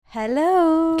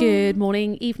Hello. Good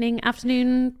morning, evening,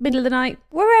 afternoon, middle of the night.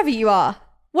 Wherever you are,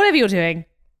 Whatever you're doing.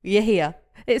 you're here.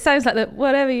 It sounds like that.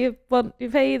 Whatever you want, you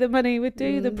pay the money, we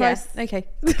do the price. Yeah. Okay,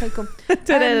 cool. We're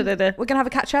going to have a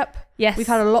catch up. Yes. We've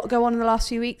had a lot go on in the last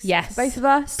few weeks. Yes. For both of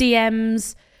us.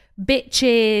 DMs,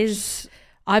 bitches.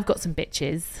 I've got some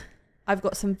bitches. I've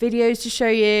got some videos to show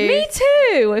you. Me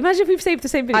too. Imagine if we've saved the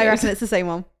same video. I reckon it's the same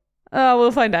one. Oh,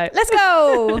 we'll find out. Let's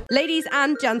go. Ladies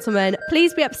and gentlemen,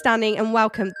 please be upstanding and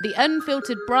welcome. The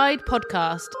Unfiltered Bride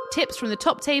podcast. Tips from the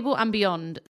top table and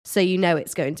beyond. So you know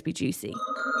it's going to be juicy.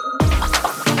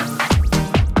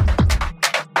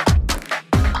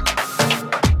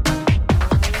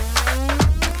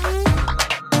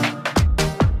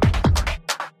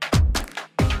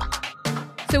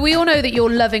 So we all know that you're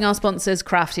loving our sponsors,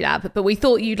 Crafty Lab, but we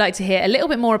thought you'd like to hear a little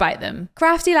bit more about them.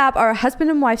 Crafty Lab are a husband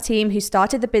and wife team who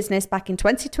started the business back in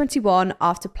 2021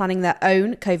 after planning their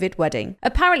own COVID wedding.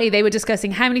 Apparently, they were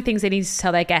discussing how many things they needed to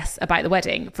tell their guests about the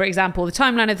wedding. For example, the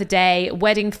timeline of the day,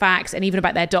 wedding facts, and even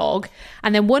about their dog.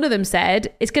 And then one of them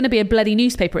said, it's going to be a bloody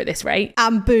newspaper at this rate.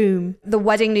 And boom, the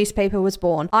wedding newspaper was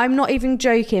born. I'm not even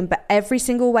joking, but every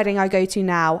single wedding I go to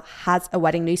now has a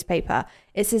wedding newspaper.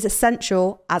 It's as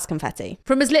essential as confetti.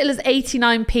 From as little as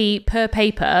 89p per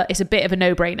paper, it's a bit of a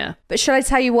no-brainer. But should I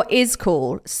tell you what is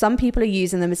cool? Some people are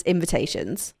using them as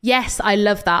invitations. Yes, I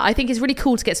love that. I think it's really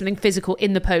cool to get something physical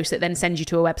in the post that then sends you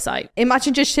to a website.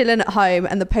 Imagine just chilling at home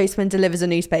and the postman delivers a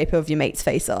newspaper with your mate's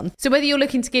face on. So whether you're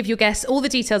looking to give your guests all the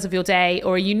details of your day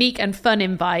or a unique and fun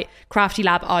invite, Crafty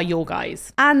Lab are your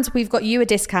guys. And we've got you a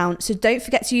discount, so don't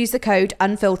forget to use the code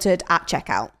unfiltered at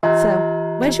checkout.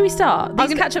 So where should we start?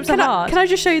 These catch-ups are hard. Can I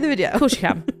just show you the video? Of course you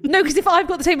can. No, because if I've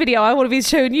got the same video, I want to be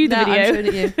showing you the video. I'm showing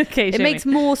it you. Okay, it makes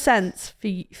more sense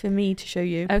for me to show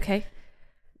you. Okay.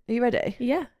 Are you ready?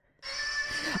 Yeah.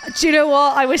 Do you know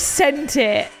what? I was sent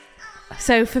it.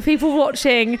 So for people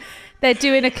watching, they're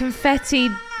doing a confetti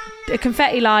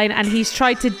line and he's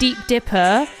tried to deep dip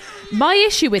her. My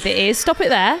issue with it is, stop it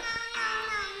there.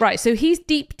 Right, so he's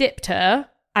deep dipped her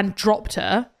and dropped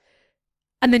her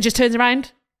and then just turns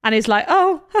around and is like,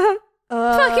 oh,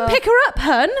 fucking pick her up,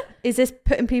 hun. Is this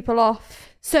putting people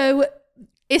off? So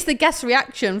it's the guest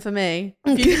reaction for me.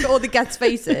 If you look at all the guest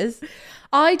faces.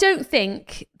 I don't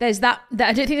think there's I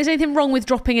don't think there's anything wrong with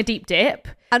dropping a deep dip.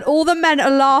 And all the men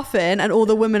are laughing and all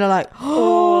the women are like,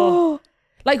 oh.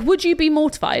 Like, would you be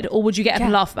mortified or would you get up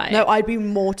and laugh about it? No, I'd be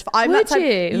mortified. Would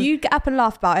you? You'd get up and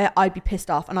laugh about it, I'd be pissed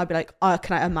off and I'd be like, can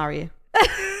I unmarry you?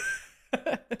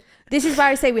 This is where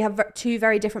I say we have two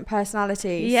very different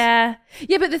personalities. Yeah.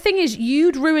 Yeah, but the thing is,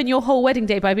 you'd ruin your whole wedding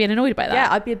day by being annoyed about that.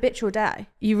 Yeah, I'd be a bitch all day.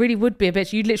 You really would be a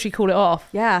bitch. You'd literally call it off.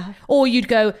 Yeah. Or you'd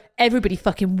go, everybody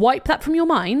fucking wipe that from your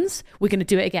minds. We're going to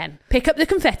do it again. Pick up the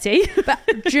confetti. But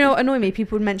do you know what annoyed me?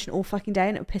 People would mention all fucking day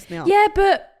and it would piss me off. Yeah,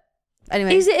 but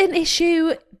anyway, is it an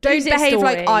issue? Don't behave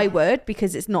like I would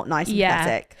because it's not nice and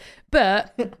pathetic.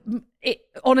 But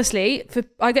honestly,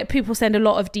 I get people send a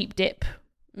lot of deep dip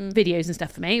videos and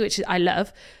stuff for me, which I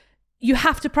love. You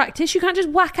have to practice. You can't just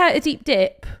whack out a deep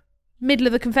dip middle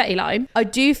of the confetti line. I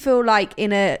do feel like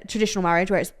in a traditional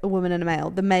marriage where it's a woman and a male,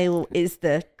 the male is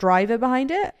the driver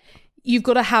behind it. You've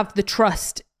got to have the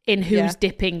trust in who's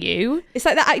dipping you. It's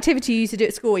like that activity you used to do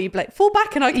at school where you'd be like, fall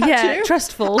back and I catch you.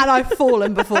 Trustful. And I've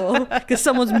fallen before because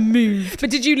someone's moved. But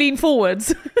did you lean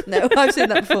forwards? No, I've seen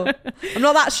that before. I'm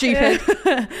not that stupid.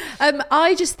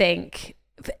 I just think,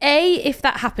 if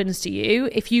that happens to you,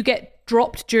 if you get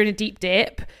dropped during a deep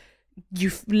dip,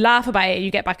 you laugh about it,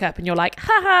 you get back up and you're like,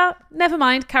 haha, never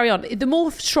mind, carry on. The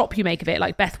more strop you make of it,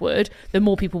 like Beth would, the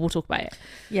more people will talk about it.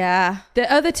 Yeah.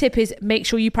 The other tip is make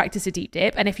sure you practice a deep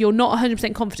dip. And if you're not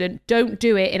 100% confident, don't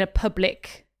do it in a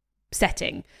public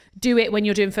setting. Do it when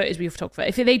you're doing photos with your photographer.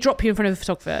 If they drop you in front of a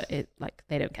photographer,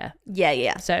 they don't care.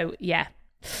 Yeah. So, yeah.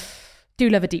 Do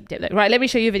love a deep dip though. Right, let me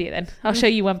show you a video then. I'll show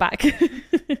you one back.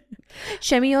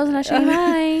 Show me yours and I'll show you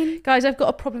mine. Guys, I've got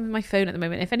a problem with my phone at the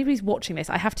moment. If anybody's watching this,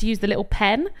 I have to use the little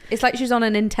pen. It's like she's on a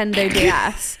Nintendo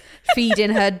DS feeding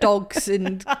her dogs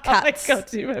and cats. Oh my God,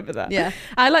 do you remember that? Yeah.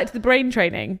 I liked the brain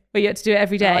training where you had to do it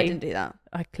every day. No, I didn't do that.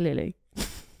 I clearly.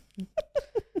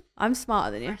 I'm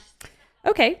smarter than you.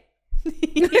 Okay.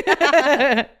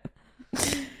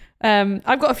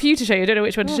 I've got a few to show you. I don't know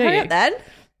which one to show hurry you. Up then.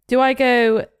 Do I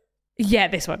go... Yeah,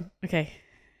 this one. Okay.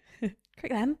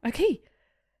 Quick then. Okay.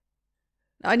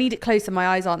 I need it closer. My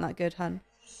eyes aren't that good, hun.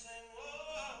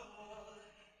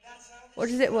 What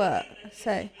does it work?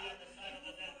 Say.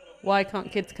 Why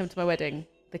can't kids come to my wedding?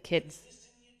 The kids.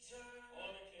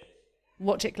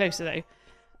 Watch it closer though.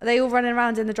 Are they all running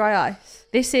around in the dry ice?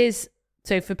 This is,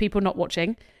 so for people not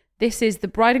watching, this is the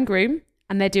bride and groom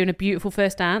and they're doing a beautiful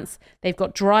first dance. They've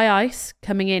got dry ice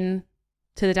coming in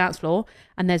to the dance floor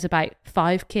and there's about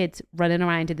 5 kids running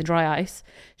around in the dry ice.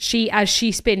 As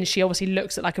she spins, she obviously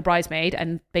looks at like a bridesmaid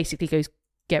and basically goes,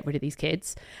 get rid of these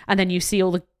kids. And then you see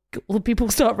all the people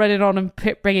start running on and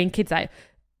bringing kids out.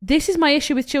 This is my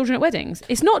issue with children at weddings.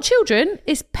 It's not children,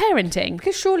 it's parenting.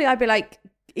 Because surely I'd be like,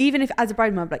 even if as a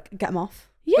bride, I'd be like, get them off.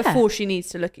 Yeah. Before she needs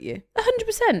to look at you.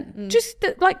 100%. Just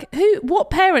like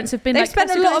what parents have been They've like, spent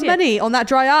a lot of money on that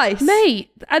dry ice. Mate,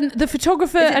 and the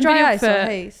photographer Is it and dry ice or videographer.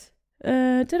 haze?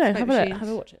 Don't know. Smoke Have a look. machines. Have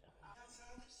a watch it.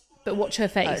 But watch her Oh, it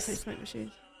face. says smoke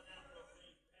machines.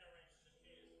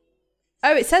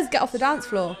 Oh, it says get off the dance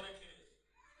floor.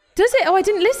 Does it? Oh, I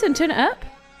didn't listen. Turn it up.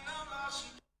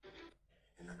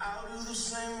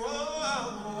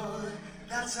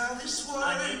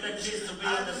 I need the kids to be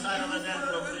on the side of the dance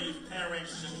floor, please.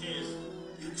 Parents, the kids.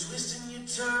 You twist and you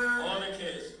turn. All the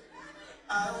kids.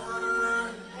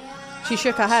 She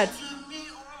shook her head.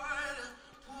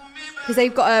 Because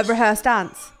they've got a rehearsed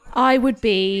dance. I would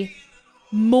be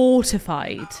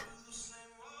mortified.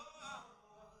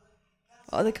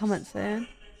 What are the comments saying?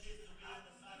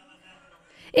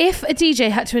 If a DJ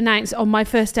had to announce on my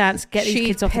first dance, get these She's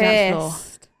kids off the dance floor,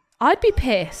 pissed. I'd be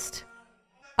pissed.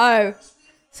 Oh,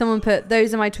 someone put,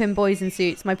 those are my twin boys in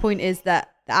suits. My point is that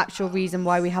the actual reason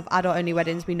why we have adult-only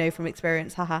weddings, we know from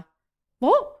experience. Haha.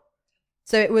 What?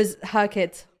 So it was her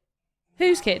kids,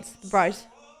 Whose kids? the bride.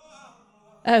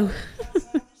 Oh,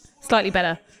 slightly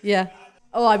better. Yeah.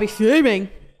 Oh, I'd be fuming.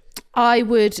 I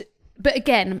would, but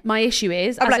again, my issue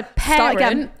is I'd as be a like, parent. start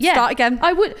again, Yeah, start again.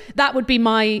 I would. That would be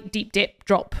my deep dip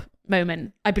drop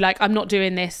moment. I'd be like, I'm not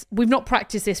doing this. We've not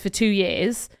practiced this for 2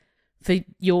 years for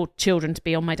your children to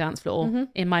be on my dance floor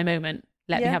in my moment.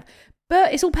 Let me Yeah. have.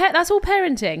 But it's all that's all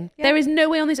parenting. Yeah. There is no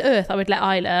way on this earth I would let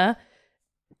Isla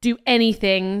do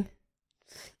anything.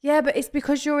 Yeah, but it's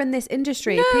because you're in this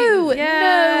industry. No, People-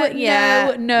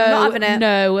 yeah, no, not having it.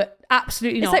 no,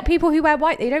 absolutely It's not. like people who wear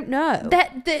white, they don't know.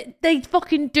 They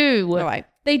fucking do. All right.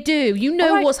 They do. You know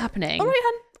All right. what's happening. All right,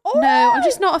 hun. All No, I'm right.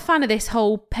 just not a fan of this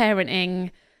whole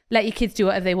parenting. Let your kids do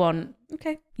whatever they want.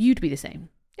 Okay. You'd be the same.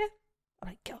 Yeah. All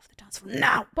right, get off the dance floor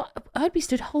now. But I'd be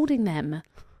stood holding them.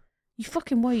 You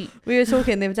fucking wait. We were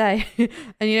talking the other day,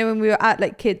 and you know when we were at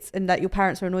like kids and like your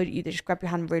parents were annoyed at you, they just grab your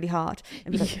hand really hard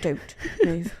and be like, "Don't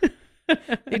move."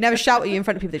 They'd never shout at you in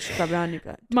front of people. They just grab your hand and you'd be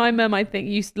like, My mum, I think,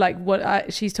 used like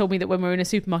she's told me that when we were in a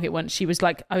supermarket once, she was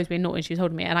like, I was being naughty and she was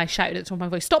holding me, and I shouted at the top of my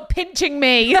voice, "Stop pinching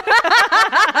me!"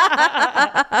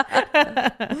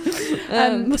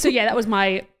 So yeah, that was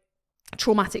my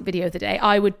traumatic video of the day.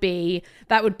 That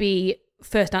would be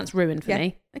first dance ruined for Yeah.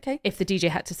 me "Okay." if the DJ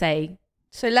had to say.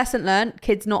 So lesson learned: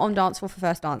 kids not on dance floor for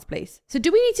first dance, please. So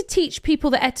do we need to teach people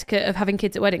the etiquette of having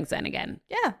kids at weddings then again?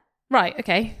 Yeah. Right,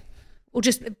 okay. Or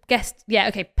just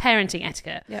parenting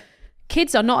etiquette. Yeah.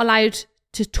 Kids are not allowed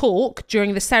to talk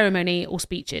during the ceremony or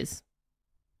speeches.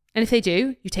 And if they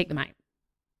do, you take them out.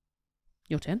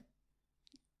 Your turn.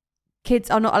 Kids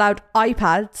are not allowed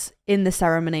iPads in the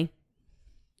ceremony.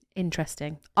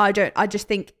 Interesting. I just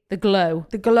think The glow.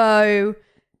 the glow.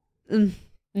 Mm.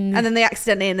 And then they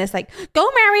accidentally, and it's like, "Go,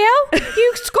 Mario!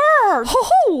 You scored!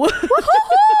 Ho-ho!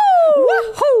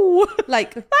 Woohoo!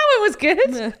 Like, That one was good.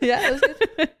 yeah, it was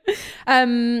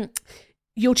good.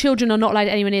 Your children are not allowed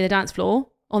anywhere near the dance floor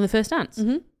on the first dance.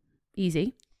 Mm-hmm.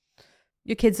 Easy.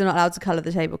 Your kids are not allowed to colour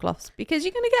the tablecloths because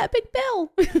you're going to get a big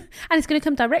bill. And it's going to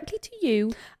come directly to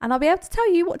you. And I'll be able to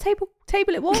tell you what table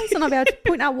it was, and I'll be able to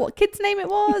point out what kid's name it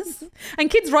was. And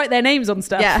kids write their names on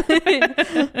stuff. Yeah.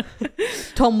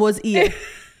 Tom was Ian.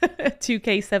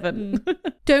 2K7.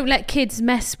 Don't let kids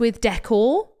mess with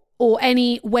decor or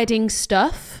any wedding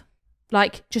stuff.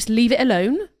 Like, just leave it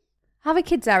alone. Have a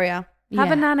kids area. Have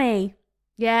Yeah. a nanny.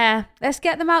 Yeah. Let's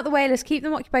get them out the way. Let's keep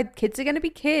them occupied. Kids are going to be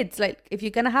kids. Like, if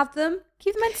you're going to have them,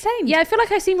 keep them entertained. Yeah, I feel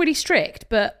like I seem really strict,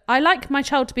 but I like my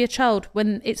child to be a child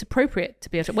when it's appropriate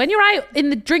to be a child. When you're out in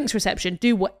the drinks reception,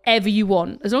 do whatever you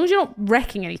want, as long as you're not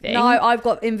wrecking anything. No, I've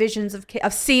got envisions of kids.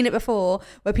 I've seen it before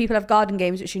where people have garden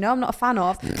games, which I'm not a fan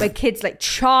of, where kids like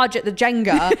charge at the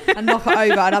Jenga and knock it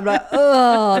over. And I'm like,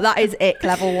 oh, that is ick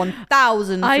level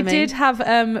 1000 for I me. did have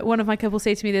one of my couples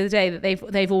say to me the other day that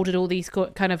they've ordered all these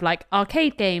kind of like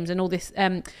arcade games and all this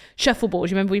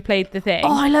shuffleboard. You remember we played the thing?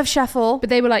 Oh, I love shuffle.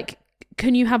 But they were like,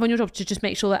 can you have on your job to just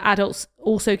make sure that adults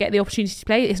also get the opportunity to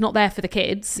play? It's not there for the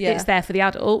kids. Yeah. It's there for the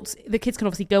adults. The kids can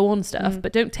obviously go on stuff,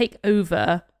 but don't take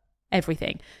over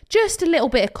everything. Just a little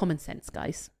bit of common sense,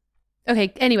 guys.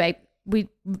 Okay, anyway, we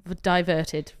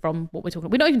diverted from what we're talking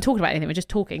about. We're not even talking about anything. We're just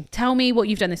talking. Tell me what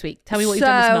you've done this week. Tell me what you've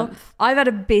done this month. I've had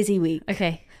a busy week.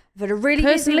 Okay. I've had a really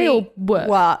Personally busy week. or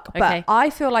work? But Okay. I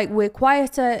feel like we're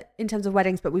quieter in terms of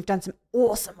weddings, but we've done some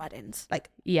awesome weddings. Like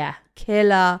Yeah.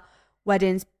 killer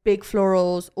weddings, big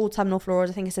florals, autumnal florals.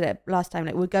 I think I said it last time.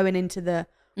 Like we're going into the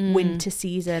winter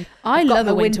season. I I've got love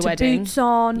my a winter wedding. boots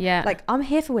on. Yeah. Like I'm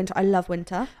here for winter. I love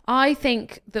winter. I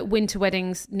think that winter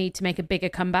weddings need to make a bigger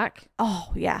comeback.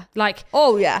 Oh yeah. Like,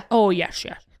 Oh yeah. oh yes,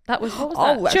 yes. What was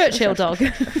Oh, that? yes, Churchill yes,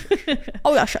 dog.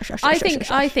 Oh yeah.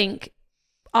 I think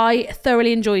I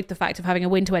thoroughly enjoyed the fact of having a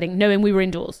winter wedding, knowing we were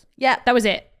indoors. Yeah. That was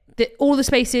it. All the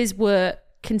spaces were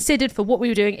considered for what we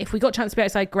were doing. If we got a chance to be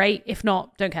outside, great. If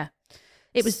not, don't care.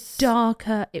 It was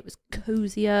darker. It was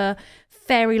cozier.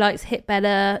 Fairy lights hit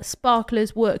better.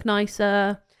 Sparklers work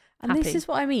nicer. And Happy. this is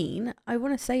what I mean. I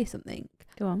want to say something.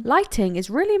 Go on. Lighting is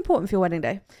really important for your wedding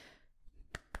day.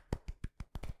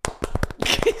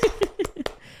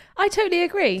 I totally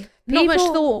agree. Not much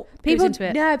thought goes into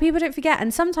it. Yeah, people don't forget.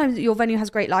 And sometimes your venue has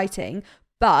great lighting,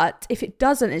 but if it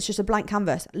doesn't, it's just a blank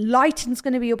canvas. Lighting's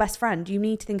going to be your best friend. You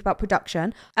need to think about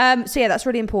production. So yeah, that's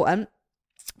really important.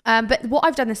 But what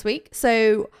I've done this week,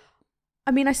 so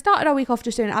I mean, I started our week off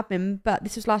just doing admin, but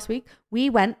this was last week. We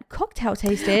went cocktail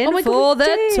tasting Oh my for God, we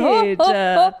the did.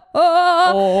 tour.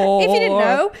 Oh. If you didn't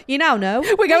know, you now know.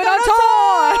 We're going on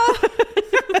tour.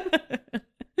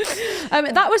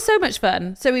 That was so much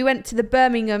fun. So we went to the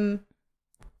Birmingham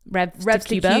Revs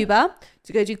to Cuba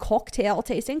to go do cocktail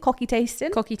tasting, cocky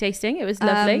tasting. Cocky tasting. It was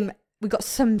lovely. We got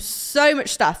so much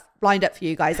stuff lined up for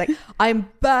you guys. Like I'm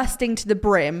bursting to the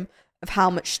brim of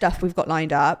how much stuff we've got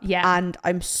lined up. Yeah. And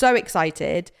I'm so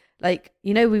excited. Like,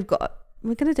 you know, we're going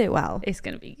to do it well. It's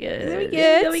going to be good. It's gonna be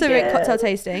good. So we're at cocktail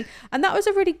tasting. And that was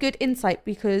a really good insight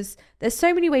because there's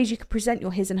so many ways you can present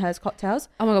your his and hers cocktails.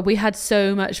 Oh my God, we had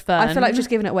so much fun. I feel like just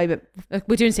giving it away, but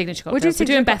we're doing signature cocktails. We're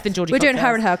doing Beth and Georgie We're cocktails. doing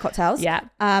her and her cocktails. Yeah.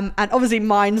 And obviously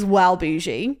mine's well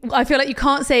bougie. I feel like you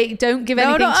can't say, don't give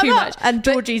anything I'm too not. much. And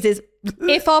But Georgie's is,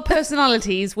 if our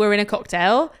personalities were in a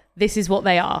cocktail, this is what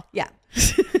they are. yeah.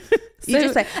 You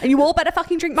just say, and you all better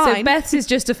fucking drink So mine. Beth's is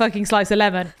just a fucking slice of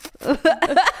lemon.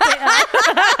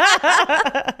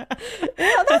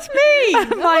 That's me.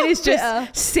 Mine is just Bitter.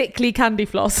 sickly candy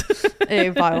floss.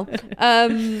 Ew, vile.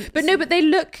 But they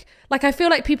look like, I feel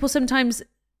like people sometimes,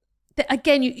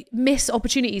 again, you miss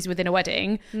opportunities within a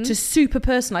wedding to super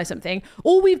personalize something.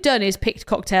 All we've done is picked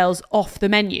cocktails off the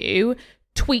menu,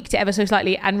 tweaked it ever so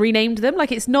slightly and renamed them.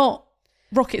 Like it's not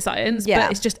rocket science, Yeah.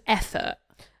 but it's just effort.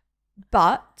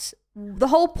 But the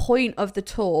whole point of the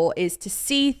tour is to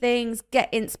see things, get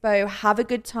inspo, have a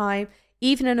good time,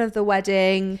 evening of the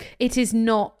wedding. It is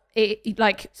not and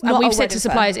not we've a said to wedding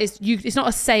suppliers, it's not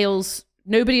a sales.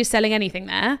 Nobody is selling anything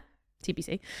there.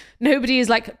 TBC. Nobody is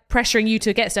like pressuring you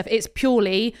to get stuff. It's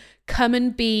purely come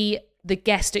and be the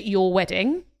guest at your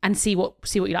wedding and see what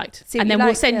you liked, See what and you then we'll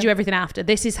liked, send yeah. you everything after.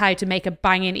 This is how to make a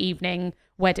banging evening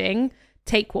wedding.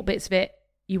 Take what bits of it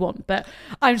you want. But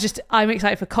I'm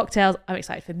excited for cocktails. I'm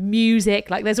excited for music.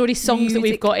 Like there's already songs that we've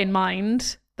Music. got in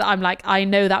mind that I'm like, I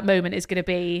know that moment is going to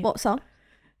be. What song?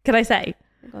 Can I say?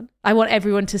 Hang on. I want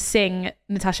everyone to sing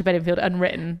Natasha Bedingfield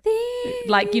Unwritten.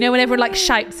 Like, you know, when everyone like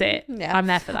shouts it, Yeah. I'm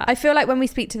there for that. I feel like when we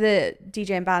speak to the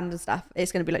DJ and band and stuff,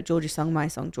 it's going to be like Georgie's song, my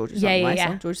song, Georgie's song, Yeah, my yeah.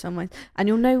 song, Georgie's song, mine. And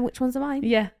you'll know which ones are mine.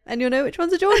 Yeah. And you'll know which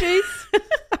ones are Georgie's.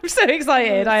 I'm so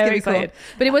excited. I am gonna be cool. excited.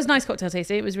 But it was nice cocktail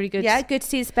tasting. It was really good. Yeah, good to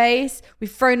see the space.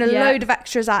 We've thrown a Yeah. load of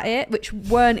extras at it, which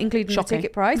weren't included in Shocking. the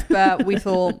ticket price, but we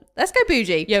thought, let's go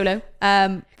bougie. YOLO.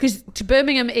 Because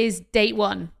Birmingham is date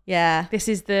one. Yeah, This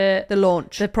is the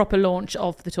launch. proper launch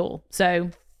of the tour.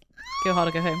 So go hard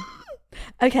or go home.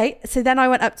 Okay, so then I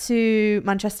went up to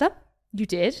Manchester. You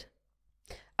did?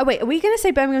 Oh wait, are we going to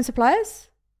say Birmingham suppliers?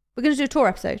 We're going to do a tour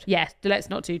episode. Yeah. Let's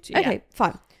not do too. Okay,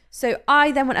 fine. So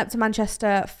I then went up to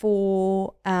Manchester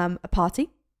for a party.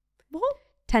 What?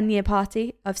 10-year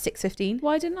party of 6:15.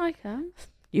 Why didn't I come?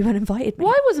 You weren't invited me.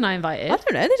 Why wasn't I invited? I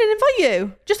don't know. They didn't invite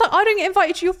you. Just like I don't get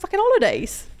invited to your fucking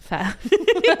holidays. Fair.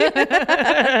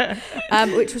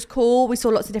 Which was cool. We saw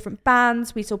lots of different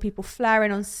bands. We saw people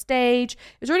flaring on stage.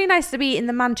 It was really nice to be in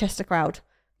the Manchester crowd.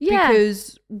 Yeah.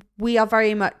 Because we are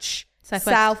very much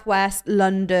Southwest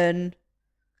London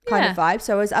kind of vibe.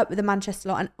 So I was up with the Manchester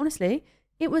lot, and honestly,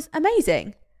 it was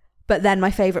amazing. But then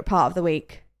my favourite part of the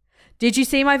week. Did you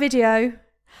see my video?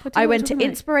 I went to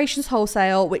Inspirations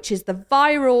Wholesale, which is the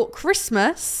viral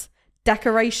Christmas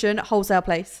decoration wholesale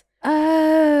place.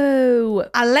 Oh.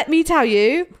 And let me tell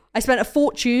you, I spent a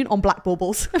fortune on black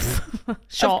baubles.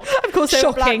 Shock. Of course, they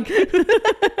were Shocking. black.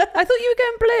 I thought you were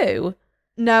going blue.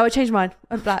 No, I changed mine.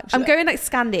 I'm black. I'm going like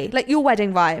Scandi, like your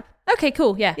wedding vibe. Okay,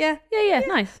 cool. Yeah. Yeah.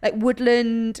 Nice. Like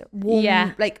woodland, warm,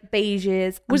 Yeah. like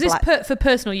beiges. and Was this black. for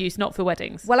personal use, not for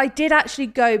weddings? Well, I did actually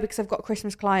go because I've got a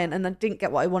Christmas client and I didn't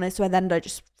get what I wanted. So then I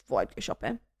just thought I'd go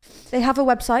shopping. They have a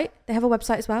website. They have a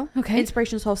website as well. Okay.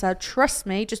 Inspirations Wholesale. Trust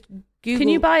me, just Google. Can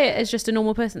you buy it as just a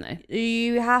normal person though?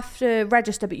 You have to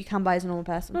register, but you can buy as a normal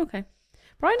person. Okay.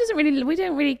 Brian doesn't really. We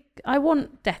don't really. I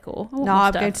want decor. I want No, more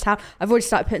I'm stuff. going to town. I've already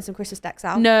started putting some Christmas decks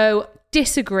out. No,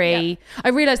 disagree. Yeah. I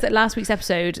realised that last week's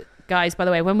episode, guys, by the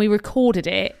way, when we recorded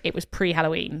it, it was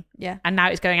pre-Halloween. Yeah. And now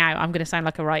it's going out. I'm going to sound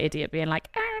like a right idiot being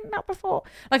like, not before.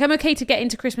 Like, I'm okay to get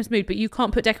into Christmas mood, but you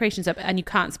can't put decorations up and you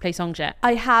can't play songs yet.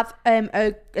 I have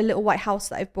a little white house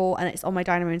that I've bought, and it's on my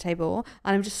dining room table,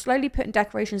 and I'm just slowly putting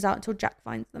decorations out until Jack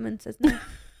finds them and says no.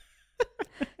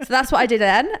 So that's what I did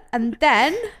then. And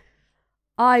then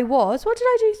what did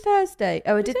I do Thursday?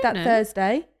 Oh, I did that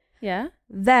Thursday. Yeah.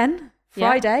 Then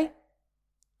Friday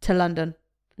to London.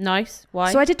 Nice.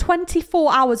 Why? So I did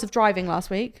 24 hours of driving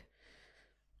last week.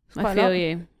 I feel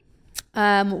you.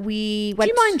 We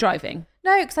went. Do you mind driving?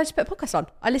 No, because I just put a podcast on.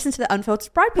 I listened to the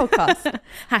Unfiltered Bride podcast.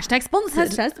 Hashtag sponsored.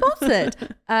 Hashtag sponsored.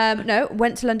 No,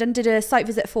 went to London, did a site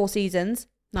visit at Four Seasons.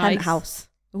 Nice. Penthouse.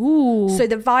 Ooh. So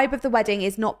the vibe of the wedding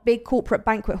is not big corporate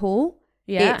banquet hall.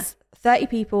 Yeah. It's 30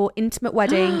 people, intimate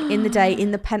wedding in the day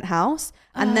in the penthouse.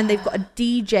 And then they've got a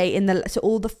DJ so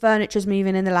all the furniture's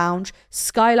moving in the lounge.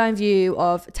 Skyline view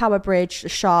of Tower Bridge, the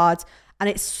Shards. And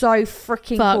it's so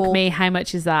freaking cool. Fuck me, how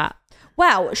much is that?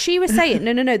 Well, she was saying,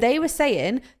 no. They were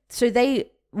saying, so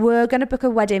they were going to book a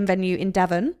wedding venue in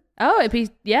Devon. Oh, it'd be,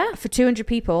 yeah. For 200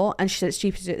 people. And she said it's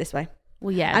cheaper to do it this way.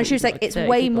 Well, yeah. And she was like, it's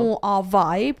way more our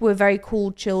vibe. We're very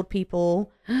cool, chilled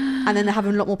people. And then they're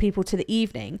having a lot more people to the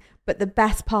evening. But the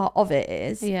best part of it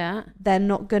is they're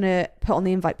not going to put on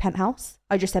the invite Penthouse.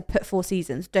 I just said put Four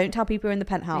Seasons. Don't tell people you're in the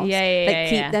Penthouse.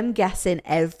 Keep them guessing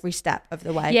every step of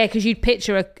the way. Yeah, because you'd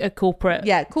picture a corporate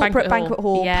banquet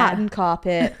hall, patterned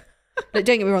carpet. Like,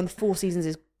 don't get me wrong, the Four Seasons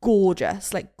is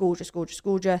gorgeous. Like, gorgeous.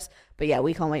 But yeah,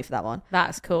 we can't wait for that one.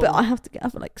 That's cool. But I have to get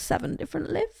up for like 7 different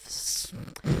lifts.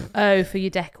 Oh, for your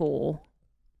decor.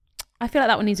 I feel like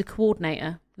that one needs a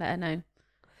coordinator. Let her know.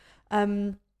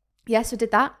 Yeah, so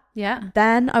did that. Yeah.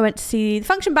 Then I went to see the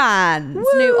Function Band's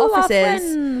new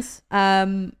offices.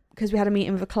 Because we had a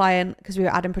meeting with a client because we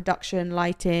were adding production,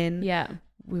 lighting. Yeah.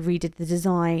 We redid the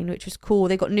design, which was cool.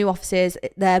 They got new offices.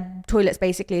 Their toilet's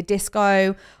basically a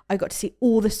disco. I got to see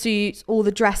all the suits, all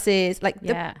the dresses, like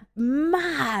the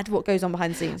mad what goes on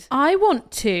behind the scenes. I want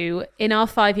to, in our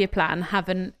 5-year plan, have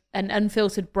an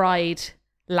unfiltered bride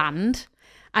land.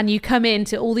 And you come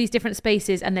into all these different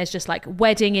spaces and there's just like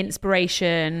wedding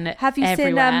inspiration. Have you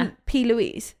everywhere. seen P.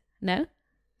 Louise? No.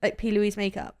 Like P. Louise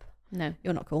makeup? No.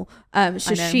 You're not cool.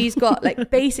 So she's got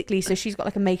like basically, so she's got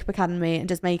like a makeup academy and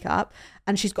does makeup.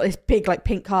 And she's got this big like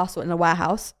pink castle in a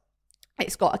warehouse.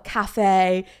 It's got a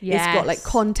cafe. Yes. It's got like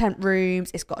content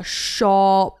rooms. It's got a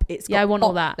shop. It's got I want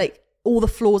all that. Like all the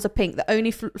floors are pink. The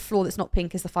only floor that's not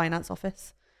pink is the finance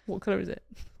office. What colour is it?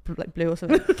 Like blue or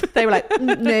something. They were like,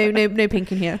 no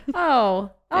pink in here.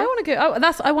 Oh, I want to go.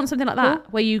 Oh, I want something like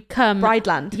that where you come.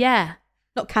 Brideland. Yeah.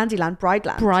 Not Candyland,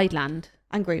 Brideland. Brideland.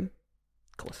 And Groom.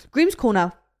 Of course. Groom's cool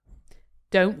now.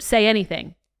 Don't say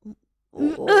anything.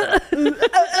 Anyway,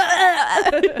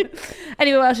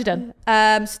 what else you done?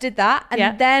 So did that.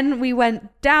 And then we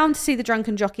went down to see the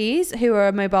Drunken Jockeys, who are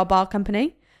a mobile bar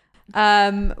company.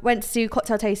 Went to do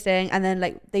cocktail tasting, and then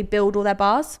like they build all their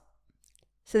bars.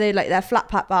 So they like they're flat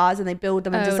pack bars and they build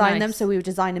them and design them. So we were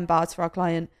designing bars for our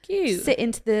client. Cute. Sit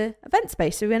into the event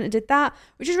space. So we went and did that,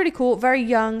 which is really cool. Very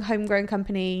young, homegrown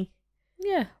company.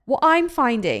 Yeah. What I'm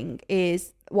finding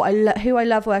is who I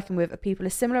love working with are people a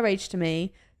similar age to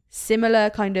me, similar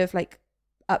kind of like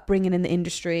upbringing in the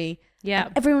industry. Yeah.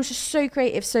 And everyone's just so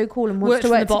creative, so cool, and wants to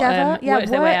work together. Yeah,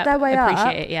 work their way up.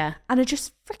 Appreciate it, yeah. And are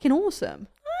just freaking awesome.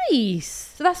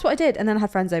 Nice. So that's what I did. And then I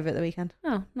had friends over at the weekend.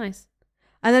 Oh, nice.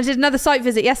 And then I did another site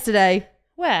visit yesterday.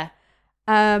 Where?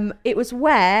 It was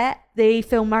where they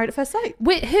filmed Married at First Sight.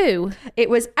 With who? It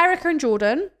was Erica and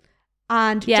Jordan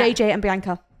and JJ and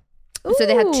Bianca. Ooh. So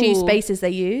they had 2 spaces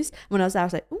they used. When I was there, I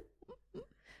was like, ooh.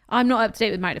 I'm not up to date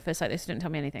with Married at First Sight, so don't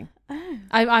tell me anything. Oh.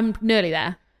 I'm nearly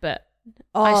there, but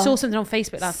I saw something on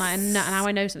Facebook last night and now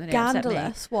I know something.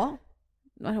 Scandalous. What?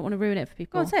 I don't want to ruin it for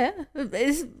people. Go on, say it.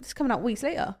 It's coming out weeks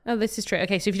later. Oh, this is true.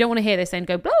 Okay, so if you don't want to hear this, then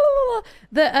go blah, blah,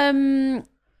 blah.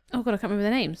 Oh God, I can't remember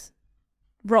their names.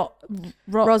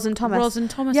 Roz and Thomas. Roz and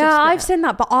Thomas. Yeah, I've seen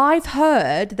that, but I've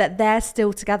heard that they're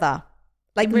still together.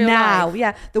 Like real now. life.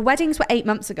 Yeah. The weddings were 8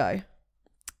 months ago.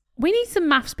 We need some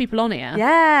maths people on here.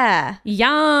 Yeah.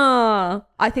 Yeah.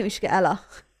 I think we should get Ella.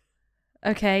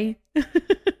 Okay.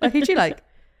 Who'd you like?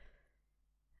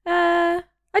 I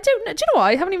don't know. Do you know what?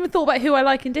 I haven't even thought about who I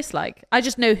like and dislike. I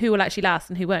just know who will actually last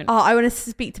and who won't. Oh, I want to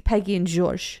speak to Peggy and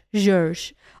George. I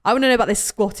want to know about this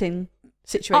squatting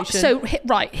situation.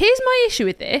 Right. Here's my issue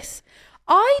with this.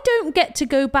 I don't get to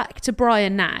go back to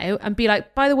Brian now and be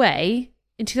like, by the way,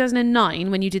 in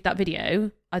 2009 when you did that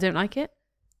video, I don't like it.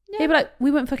 Yeah. He'd be like,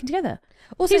 we weren't fucking together.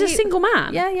 Also, he's a single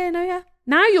man. Yeah.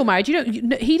 Now you're married.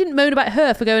 He didn't moan about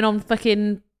her for going on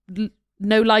fucking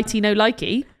no lighty, no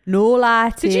likey. No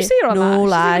lighty. Did you see her on that? She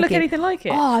doesn't look anything like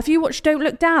it. Oh, have you watched Don't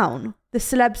Look Down? The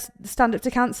celebs stand up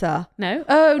to cancer. No.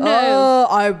 Oh no. Oh,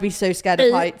 I would be so scared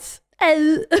of heights.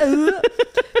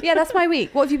 Yeah, that's my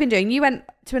week. What have you been doing? You went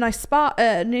to a nice spa,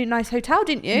 new nice hotel,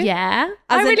 didn't you? Yeah.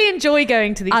 I really enjoy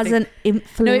going to these as things. an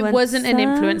influencer. No, it wasn't an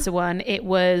influencer one. It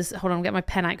was, hold on, I'll get my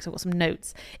pen out because I've got some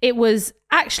notes. It was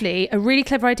actually a really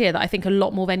clever idea that I think a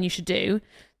lot more venues should do.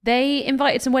 They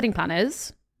invited some wedding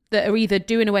planners that are either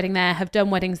doing a wedding there, have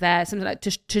done weddings there, something like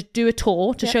to do a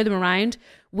tour, to show them around.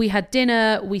 We had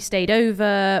dinner, we stayed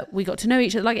over, we got to know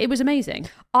each other. Like, it was amazing.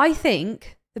 I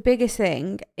think the biggest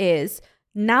thing is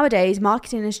nowadays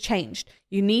marketing has changed.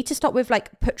 You need to stop with like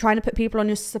trying to put people on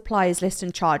your suppliers list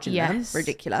and charging them.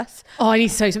 Ridiculous. Oh, I need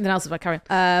to tell you something else if I carry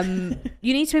on.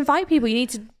 You need to invite people. You need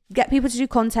to get people to do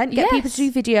content, get people to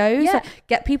do videos,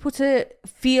 get people to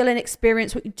feel and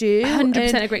experience what you do.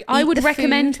 100% agree. I would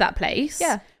recommend that place.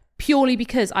 Yeah. Purely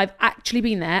because I've actually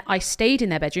been there. I stayed in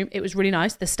their bedroom. It was really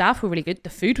nice. The staff were really good. The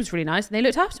food was really nice. And they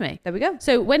looked after me. There we go.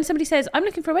 So when somebody says, I'm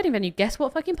looking for a wedding venue, guess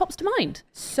what fucking pops to mind?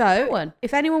 So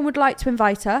if anyone would like to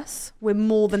invite us, we're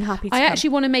more than happy to I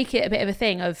actually want to make it a bit of a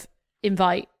thing of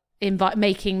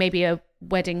making maybe a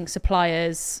wedding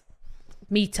suppliers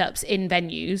meetups in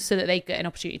venues so that they get an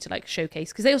opportunity to like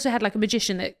showcase, because they also had like a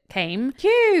magician that came.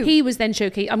 Cute. He was then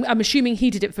showcased. I'm assuming he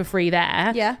did it for free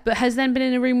there. Yeah. But has then been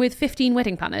in a room with 15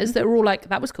 wedding planners that are all like,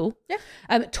 that was cool. Yeah.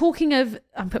 Talking of,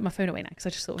 I'm putting my phone away now because I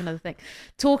just thought of another thing.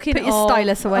 Put your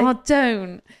stylus away. Oh,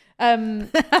 don't.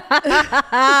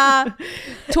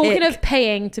 Talking of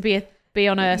paying to be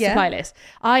on a supply list.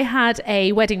 I had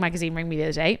a wedding magazine ring me the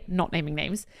other day, not naming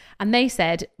names, and they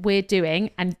said, we're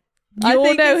doing, and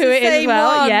you'll know who it is as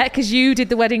well. Yeah, because you did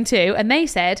the wedding too. And they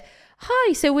said,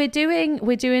 hi, so we're doing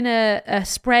a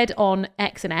spread on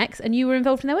X and X, and you were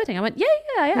involved in their wedding. I went, yeah,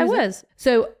 I was.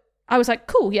 So I was like,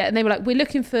 cool, yeah. And they were like, we're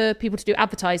looking for people to do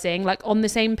advertising like on the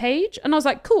same page. And I was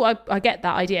like, cool, I get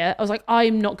that idea. I was like, I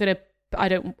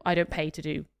don't pay to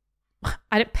do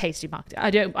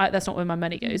marketing. That's not where my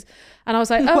money goes. And I was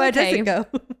like, oh, where does it go?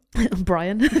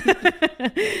 Brian.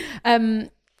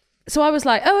 So I was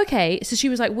like, oh, okay. So she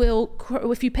was like,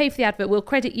 if you pay for the advert, we'll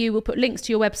credit you. We'll put links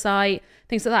to your website,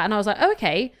 things like that. And I was like, oh,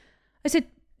 okay. I said,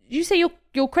 did you say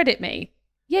you'll credit me?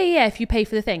 Yeah. If you pay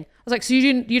for the thing. I was like, so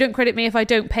you don't credit me if I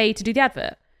don't pay to do the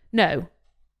advert? No.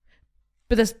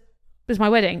 But there's my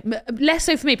wedding. Less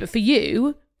so for me, but for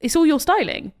you, it's all your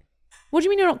styling. What do you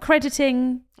mean you're not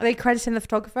crediting? Are they crediting the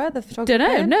photographer? Don't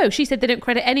know. No, she said they don't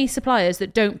credit any suppliers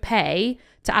that don't pay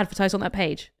to advertise on that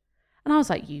page. And I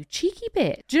was like, you cheeky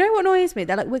bitch. Do you know what annoys me?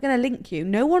 They're like, we're going to link you.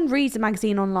 No one reads a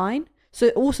magazine online. So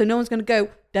also no one's going to go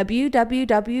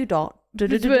www.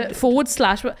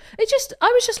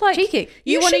 I was just like, cheeky.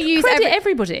 You want to use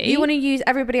everybody. You want to use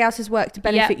everybody else's work to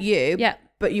benefit you. Yeah.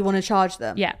 But you want to charge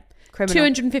them. Yeah. Criminal.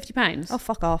 £250. Oh,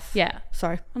 fuck off. Yeah.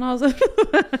 Sorry. And I was like,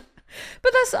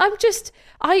 but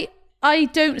I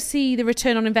don't see the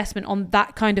return on investment on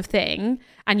that kind of thing.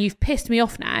 And you've pissed me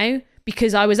off now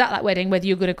because I was at that wedding, whether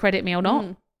you're going to credit me or not.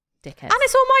 Dickhead. And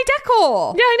it's on my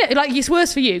decor. Yeah, I know. Like, it's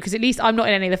worse for you because at least I'm not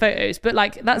in any of the photos, but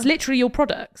like, that's literally your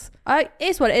products. It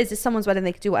is what it is. It's someone's wedding.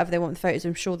 They can do whatever they want with the photos.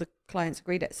 I'm sure the clients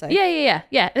agreed it. So yeah.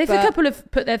 If the couple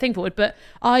have put their thing forward, but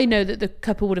I know that the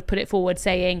couple would have put it forward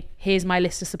saying, here's my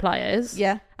list of suppliers.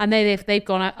 Yeah. And they've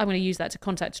gone, I'm going to use that to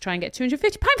contact to try and get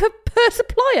 £250 per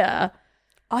supplier.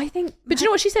 I think. But do you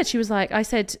know what she said? She was like, I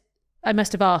said, I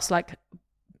must have asked, like,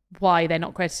 why they're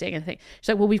not crediting anything. She's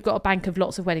like, well, we've got a bank of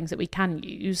lots of weddings that we can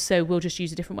use, so we'll just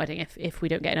use a different wedding if we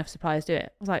don't get enough suppliers do it.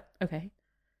 I was like, okay.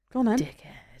 Go on then.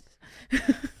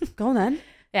 Dickhead. Go on then.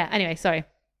 Yeah, anyway, sorry.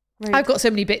 Right. I've got so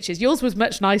many bitches. Yours was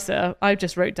much nicer. I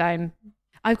just wrote down.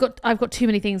 I've got too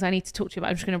many things I need to talk to you about.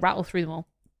 I'm just going to rattle through them all.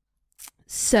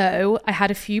 So I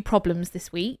had a few problems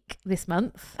this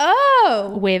month.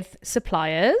 Oh. With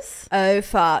suppliers. Oh,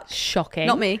 fuck. Shocking.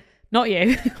 Not me. Not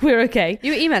you. We're okay.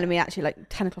 You were emailing me actually like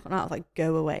 10 o'clock at night. I was like,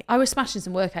 go away. I was smashing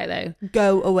some work out though.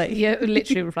 Go away. Yeah,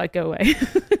 literally replied, go away.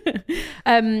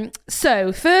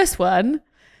 So first one.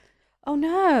 Oh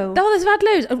no. Oh, there's had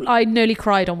loads. I nearly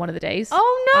cried on one of the days.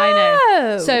 Oh no. I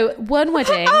know. So one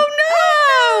wedding.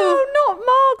 Oh no. Not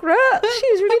Margaret.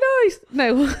 She was really nice.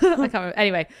 No, I can't remember.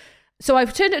 Anyway, so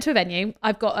I've turned up to a venue.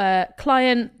 I've got a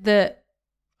client that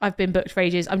I've been booked for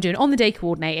ages. I'm doing on the day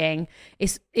coordinating.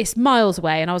 It's miles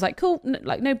away, and I was like, cool,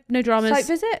 no dramas. Site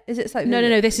visit? Is it site visit?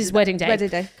 No. This is wedding day. Wedding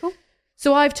day. Cool.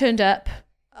 So I've turned up.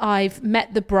 I've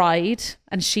met the bride,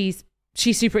 and she's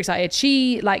super excited.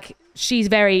 She like she's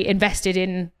very invested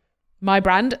in my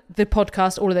brand, the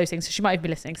podcast, all of those things. So she might even be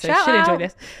listening. So Shout she'll out. enjoy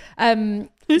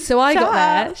this. So I got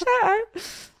there. Shout out.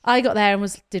 I got there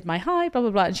and did my hi, blah,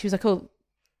 blah, blah. And she was like, oh,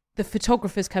 the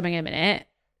photographer's coming in a minute.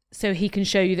 So he can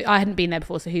show you I hadn't been there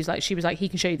before. So she was like, he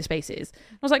can show you the spaces.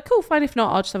 I was like, cool, fine. If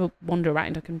not, I'll just have a wander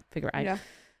around. I can figure it out. Yeah.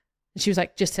 And she was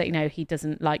like, just so you know, he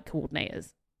doesn't like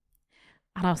coordinators.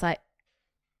 And I was like,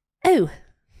 oh,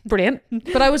 brilliant.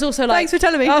 But I was also like, Thanks for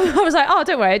telling me. I was like, oh,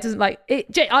 don't worry. It doesn't like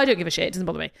it. I don't give a shit. It doesn't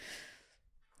bother me.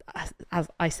 As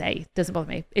I say, it doesn't bother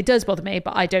me. It does bother me,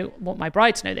 but I don't want my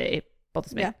bride to know that it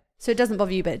bothers me. Yeah. So it doesn't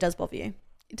bother you, but it does bother you.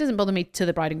 It doesn't bother me to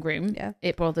the bride and groom. Yeah.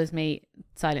 It bothers me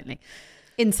silently.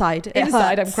 Inside,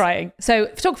 Inside, hurts. I'm crying. So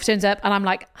photographer turns up and I'm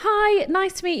like, hi,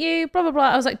 nice to meet you, blah, blah, blah.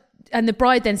 I was like, and the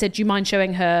bride then said, do you mind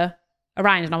showing her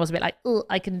around? And I was a bit like, oh,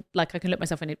 I can look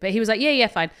myself in it. But he was like, yeah,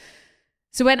 fine.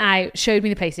 So went out, showed me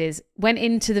the places, went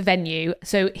into the venue.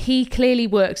 So he clearly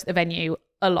works at the venue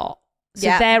a lot. So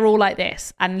they're all like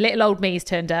this. And little old me's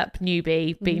turned up,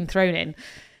 newbie, being thrown in.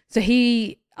 So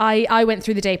I went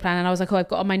through the day plan and I was like, oh, I've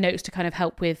got on my notes to kind of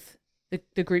help with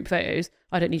the group photos.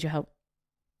 I don't need your help.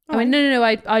 I went, no.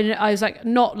 I was like,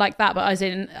 not like that, but I was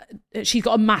in, she's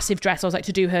got a massive dress. I was like,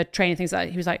 to do her training, things like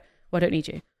that. He was like, well, I don't need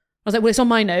you. I was like, well, it's on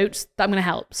my notes that I'm going to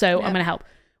help. So I'm going to help.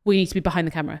 We need to be behind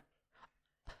the camera.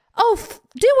 Oh,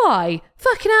 do I?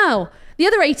 Fucking hell. The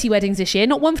other 80 weddings this year,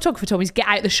 not one photographer told me to get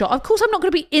out the shot. Of course, I'm not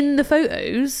going to be in the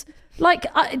photos. Like,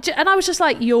 and I was just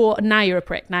like, you're a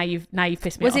prick. Now you've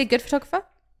pissed me off. Was he a good photographer?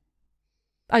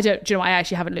 Do you know what? I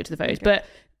actually haven't looked at the photos, but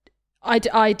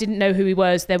I didn't know who he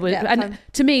was. There was, and fine.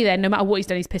 to me then, no matter what he's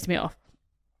done, he's pissed me off.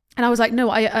 And I was like, no,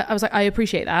 I was like, I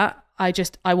appreciate that.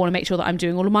 I want to make sure that I'm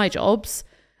doing all of my jobs.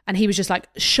 And he was just like,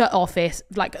 shut off it.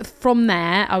 Like from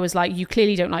there, I was like, you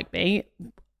clearly don't like me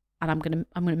and I'm going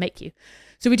to make you.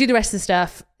 So we do the rest of the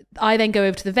stuff. I then go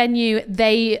over to the venue.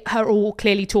 They are all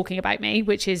clearly talking about me,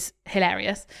 which is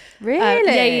hilarious.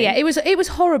 Really? Yeah. It was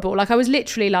horrible. Like I was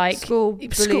literally like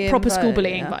proper school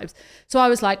bullying vibes. So I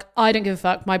was like, I don't give a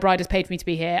fuck. My bride has paid for me to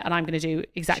be here, and I'm going to do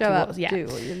exactly do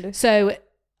what you do. So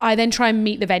I then try and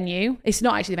meet the venue. It's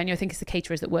not actually the venue. I think it's the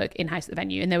caterers that work in-house at the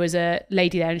venue. And there was a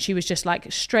lady there, and she was just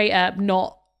like straight up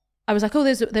not. I was like, oh,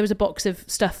 there was a box of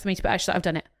stuff for me to put. She's like, I've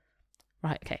done it.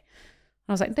 Right, okay.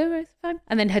 I was like, no worries, fine.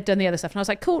 And then had done the other stuff. And I was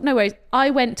like, cool, no worries.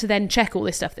 I went to then check all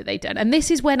this stuff that they'd done. And this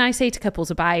is when I say to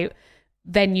couples about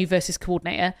venue versus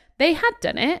coordinator, they had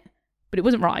done it, but it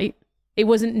wasn't right. It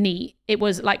wasn't neat. It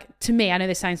was like, to me, I know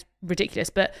this sounds ridiculous,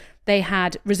 but they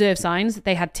had reserve signs,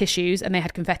 they had tissues, and they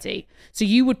had confetti. So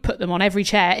you would put them on every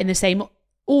chair in the same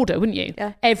order, wouldn't you?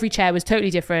 Yeah. Every chair was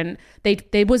totally different.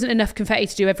 There wasn't enough confetti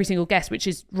to do every single guest, which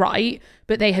is right,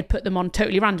 but they had put them on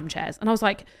totally random chairs. And I was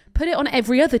like, put it on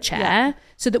every other chair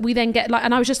so that we then get like,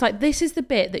 and I was just like, this is the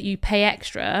bit that you pay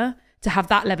extra to have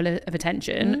that level of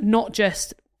attention, not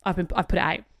just I've put it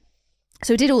out.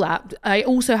 So I did all that. I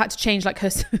also had to change like her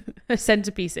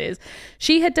centerpieces.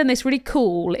 She had done this really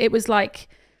cool. It was like,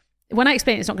 when I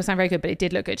explain it, it's not going to sound very good, but it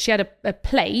did look good. She had a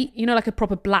plate, like a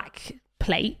proper black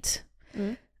plate,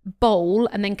 bowl,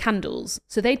 and then candles.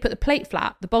 So they'd put the plate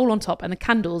flat, the bowl on top, and the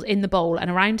candles in the bowl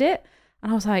and around it.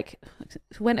 And I was like,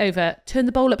 went over, turned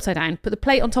the bowl upside down, put the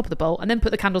plate on top of the bowl, and then put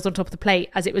the candles on top of the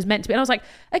plate as it was meant to be. And I was like,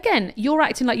 again, you're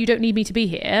acting like you don't need me to be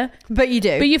here. But you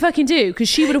do. But you fucking do, because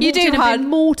she would have walked in and been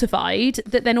mortified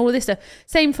that then all of this stuff.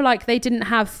 Same for like, they didn't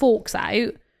have forks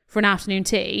out for an afternoon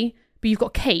tea, but you've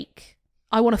got cake.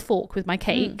 I want a fork with my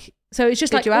cake. So it's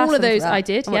just like all of those I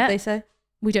did. And what did they say?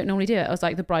 We don't normally do it. I was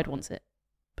like, the bride wants it.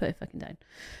 Put it fucking down.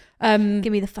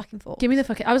 Give me the fucking fork. Give me the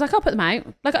fucking. I was like, I'll put them out.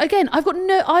 Like again,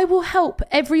 I will help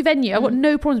every venue. I've got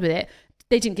no problems with it.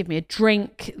 They didn't give me a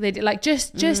drink. They did like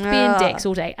just being dicks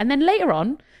all day. And then later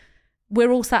on,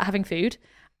 we're all sat having food,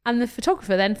 and the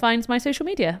photographer then finds my social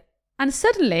media, and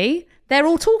suddenly they're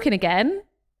all talking again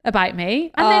about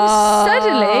me, and then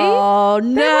suddenly they want to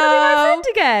be my friend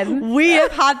again. We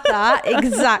have had that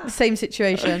exact same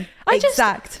situation.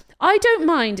 I don't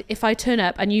mind if I turn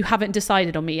up and you haven't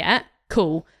decided on me yet.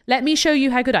 Cool. Let me show you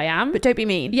how good I am. But don't be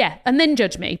mean. Yeah. And then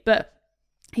judge me. But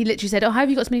he literally said, oh, how have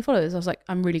you got so many followers? I was like,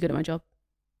 I'm really good at my job.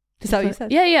 Is that what you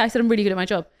said? Yeah. I said, I'm really good at my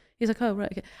job. He's like, oh,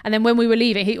 right. Okay. And then when we were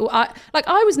leaving, I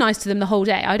was nice to them the whole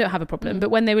day. I don't have a problem. But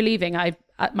when they were leaving,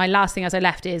 my last thing as I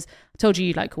left is, I told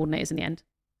you like coordinators in the end.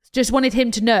 Just wanted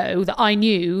him to know that I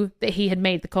knew that he had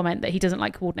made the comment that he doesn't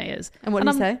like coordinators. And what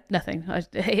did he say? Nothing.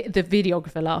 The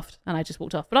videographer laughed and I just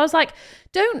walked off. But I was like,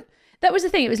 that was the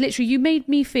thing. It was literally, you made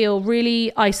me feel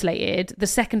really isolated the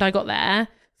second I got there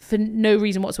for no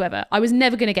reason whatsoever. I was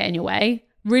never going to get in your way.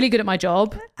 really good at my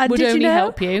job, And would did only you know,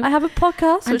 help you. I have a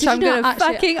podcast, And which did I'm you know, going to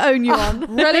actually- fucking own you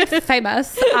on. Really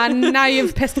famous, and now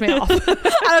you've pissed me off. And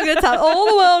I'm going to tell all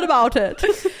the world about it.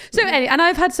 So anyway, and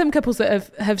I've had some couples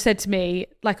that have said to me,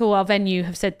 like, oh, our venue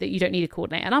have said that you don't need a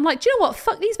coordinator. And I'm like, do you know what?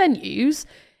 Fuck these venues.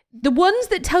 The ones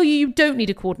that tell you don't need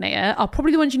a coordinator are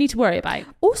probably the ones you need to worry about.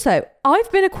 Also, I've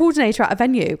been a coordinator at a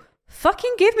venue.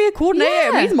 Fucking give me a coordinator. Yeah.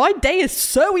 It means my day is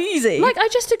so easy. Like,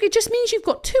 it just means you've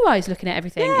got two eyes looking at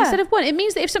everything Yeah. instead of one. It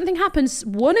means that if something happens,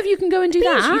 one of you can go and do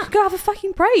Please, that. you could go have a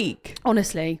fucking break.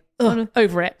 Honestly,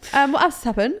 over it. What else has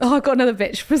happened? Oh, I've got another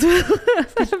bitch as well.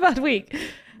 It's been a bad week.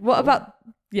 What about...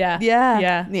 Yeah.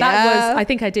 Yeah. That was, I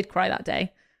think I did cry that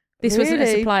day. This wasn't a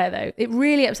Really? supplier though. It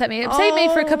really upset me. It upset me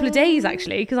for a couple of days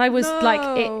actually, because I was like,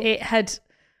 it had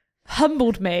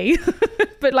humbled me,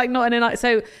 but like not in a night.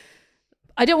 So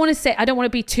I don't want to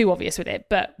be too obvious with it,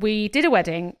 but we did a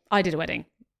wedding. I did a wedding.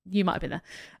 You might have been there.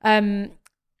 And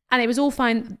it was all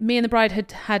fine. Me and the bride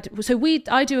had, so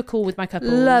I do a call with my couple.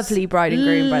 Lovely bride and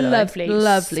groom, by the way. Lovely.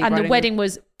 Lovely. And bride the wedding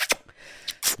was,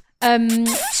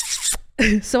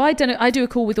 so I do a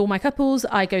call with all my couples.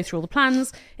 I go through all the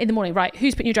plans in the morning. Right,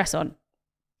 who's putting your dress on?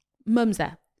 Mum's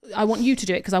there. I want you to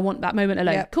do it because I want that moment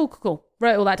alone. Yep. Cool.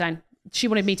 Wrote all that down. She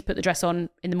wanted me to put the dress on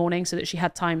in the morning so that she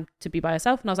had time to be by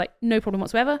herself. And I was like, no problem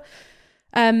whatsoever.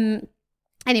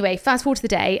 Anyway, fast forward to the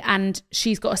day and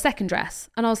she's got a second dress.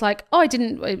 And I was like, oh, it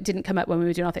didn't come up when we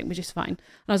were doing our thing, which is fine. And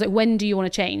I was like, when do you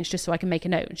want to change? Just so I can make a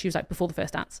note. And she was like, before the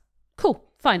first dance. Cool,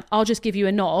 fine. I'll just give you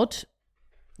a nod.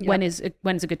 Yep.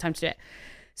 When's a good time to do it?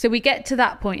 So we get to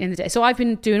that point in the day. So I've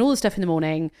been doing all the stuff in the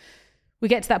morning. We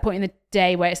get to that point in the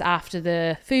day where it's after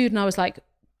the food. And I was like,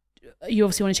 you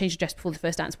obviously want to change your dress before the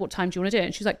first dance. What time do you want to do it?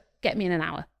 And she was like, get me in an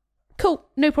hour. Cool,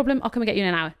 no problem. I'll come and get you in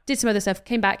an hour. Did some other stuff,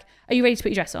 came back. Are you ready to put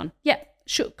your dress on? Yeah,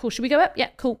 sure, cool. Should we go up? Yeah,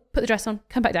 cool. Put the dress on,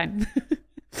 come back down.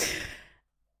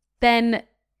 Then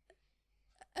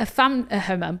her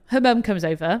mum comes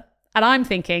over. And I'm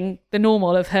thinking the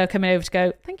normal of her coming over to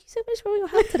go, thank you so much for all your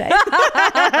help today.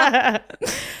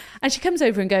 And she comes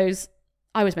over and goes,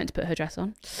 I was meant to put her dress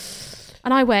on.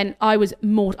 And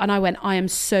I am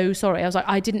so sorry. I was like,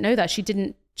 I didn't know that.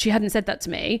 She hadn't said that to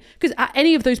me. Because at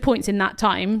any of those points in that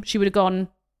time, she would have gone,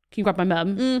 can you grab my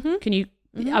mum? Mm-hmm. Can you,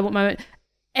 I want my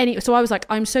mum. So I was like,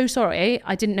 I'm so sorry.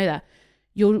 I didn't know that.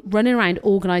 You're running around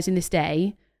organising this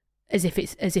day as if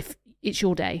it's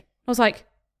your day. I was like,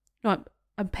 no,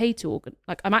 I'm paid to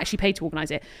I'm actually paid to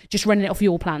organise it. Just running it off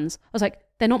your plans. I was like,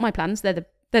 they're not my plans. They're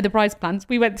the bride's plans.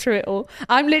 We went through it all.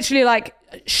 I'm literally like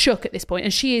shook at this point,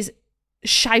 and she is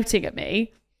shouting at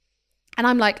me. And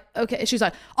I'm like, okay. She was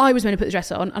like, I was meant to put the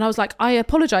dress on. And I was like, I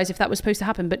apologise if that was supposed to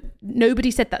happen, but nobody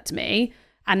said that to me.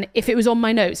 And if it was on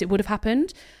my notes, it would have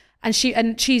happened. And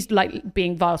she's like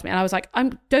being vile to me. And I was like,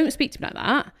 don't speak to me like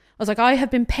that. I was like, I have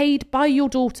been paid by your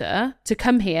daughter to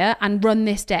come here and run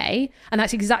this day. And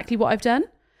that's exactly what I've done.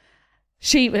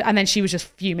 And then she was just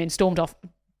fuming, stormed off.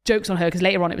 Jokes on her, because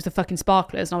later on it was the fucking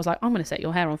sparklers. And I was like, I'm going to set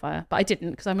your hair on fire. But I didn't,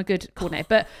 because I'm a good coordinator.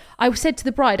 But I said to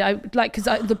the bride, because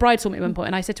the bride saw me at one point,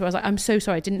 and I said to her, I was like, I'm so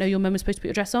sorry. I didn't know your mum was supposed to put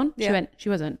your dress on. She went, she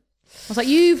wasn't. I was like,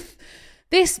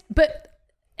 but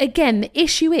again, the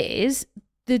issue is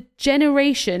the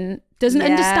generation doesn't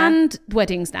understand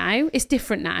weddings now. It's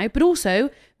different now. But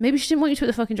also, maybe she didn't want you to put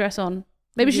the fucking dress on.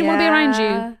 Maybe she didn't want to be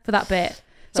around you for that bit.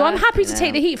 So I'm happy to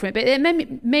take the heat from it. But it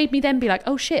made me then be like,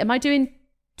 oh shit, am I doing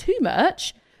too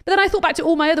much? But then I thought back to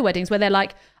all my other weddings where they're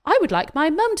like, I would like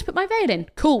my mum to put my veil in.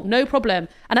 Cool, no problem.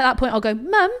 And at that point I'll go,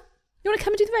 Mum, you want to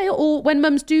come and do the veil? Or when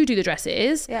mums do the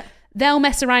dresses, they'll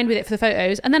mess around with it for the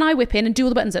photos, and then I whip in and do all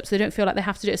the buttons up so they don't feel like they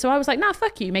have to do it. So I was like, nah,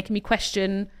 fuck you, making me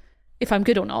question if I'm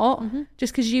good or not,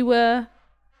 just because you were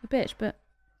a bitch. But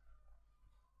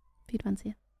if you'd fancy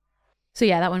it. So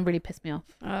yeah, that one really pissed me off.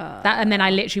 And then I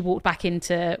literally walked back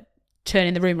into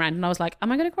turning the room around, and I was like,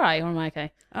 am I going to cry or am I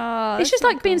okay? It's just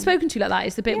like being spoken to like that.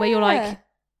 It's the bit where you're like,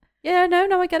 yeah,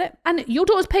 no, I get it. And your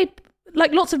daughter's paid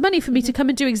like lots of money for me to come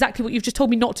and do exactly what you've just told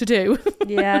me not to do.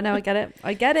 Yeah, no, I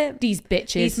get it. These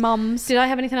bitches. These mums. Did I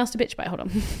have anything else to bitch about? Hold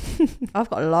on. I've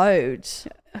got loads.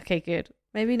 Okay, good.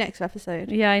 Maybe next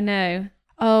episode. Yeah, I know.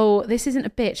 Oh, this isn't a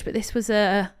bitch, but this was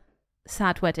a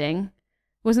sad wedding.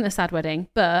 It wasn't a sad wedding,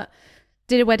 but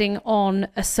did a wedding on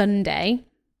a Sunday.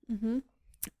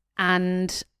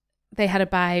 And they had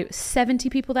about 70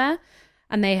 people there,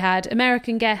 and they had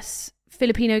American guests,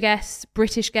 Filipino guests,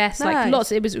 British guests, nice. Like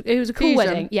lots. It was a cool Fusion.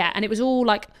 wedding. Yeah. And it was all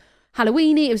like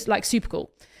Halloweeny. It was like super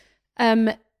cool.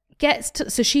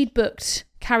 So she'd booked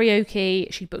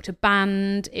karaoke, she'd booked a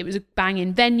band, it was a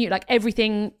banging venue, like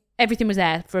everything was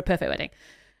there for a perfect wedding.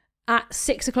 At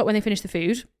 6:00 when they finished the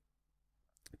food,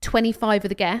 25 of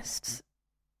the guests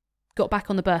got back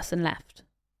on the bus and left.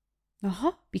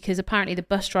 because apparently the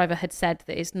bus driver had said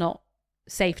that it's not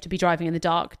safe to be driving in the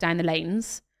dark down the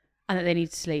lanes and that they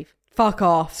needed to leave. Fuck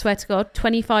off. Swear to God,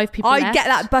 25 people I'd left. get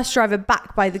that bus driver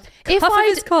back by the cuff of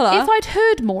his collar. If I'd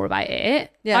heard more about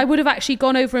it, I would have actually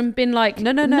gone over and been like,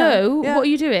 no, Yeah. what are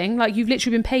you doing? Like, you've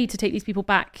literally been paid to take these people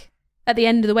back at the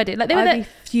end of the wedding. Like, they were there.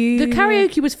 The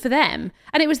karaoke was for them,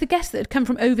 and it was the guests that had come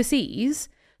from overseas.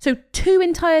 So 2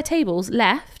 entire tables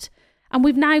left, and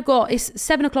we've now got, it's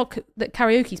 7 o'clock that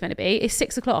karaoke's meant to be. It's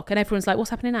 6 o'clock, and everyone's like, what's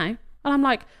happening now? And I'm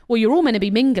like, well, you're all meant to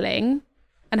be mingling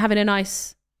and having a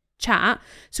nice chat.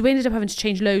 So we ended up having to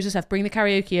change loads of stuff, bring the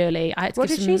karaoke early. What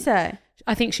did she say?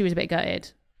 I think she was a bit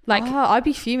gutted. Like, I'd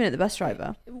be fuming at the bus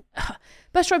driver.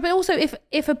 But also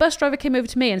if a bus driver came over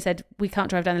to me and said, we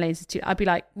can't drive down the lanes, I'd be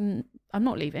like, I'm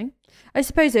not leaving. I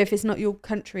suppose if it's not your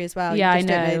country as well, yeah, you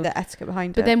just I know. don't know the etiquette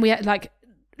behind it. But then we had, like,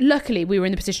 luckily we were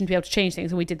in the position to be able to change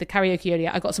things, and we did the karaoke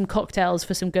earlier. I got some cocktails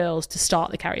for some girls to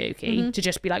start the karaoke, to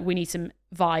just be like, we need some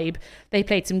vibe. They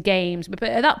played some games, but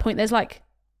at that point there's like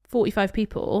 45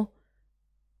 people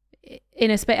in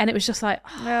a space, and it was just like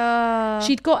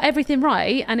she'd got everything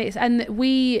right, and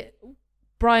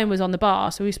Brian was on the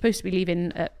bar, so we were supposed to be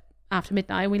leaving at after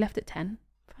midnight, and we left at 10.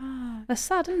 That's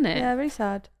sad, isn't it? Yeah, really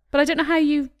sad. But I don't know how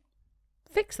you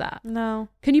fix that. No.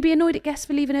 Can you be annoyed at guests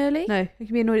for leaving early? No, you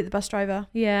can be annoyed at the bus driver.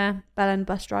 Yeah. Bellend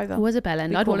bus driver. It was a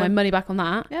bellend. I'd want my money back on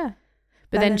that. Yeah.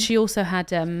 But then she also had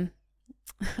the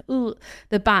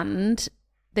band.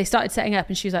 They started setting up,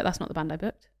 and she was like, that's not the band I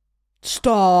booked.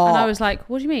 Stop. And I was like,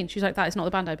 what do you mean? She was like, that is not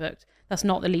the band I booked. That's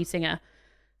not the lead singer.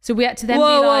 So we had to then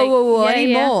whoa, be like,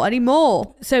 whoa. I need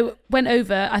more. So went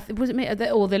over, was it me,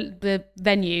 or the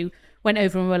venue went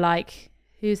over and were like,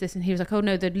 who's this? And he was like, oh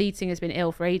no, the lead singer's been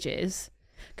ill for ages.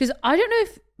 Because I don't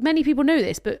know if many people know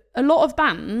this, but a lot of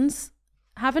bands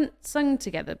haven't sung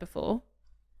together before.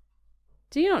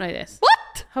 Do you not know this?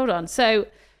 What? Hold on. So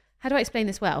how do I explain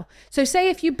this well? So say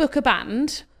if you book a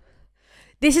band.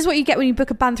 This is what you get when you book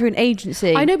a band through an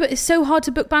agency. I know, but it's so hard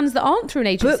to book bands that aren't through an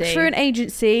agency. Book through an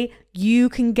agency, you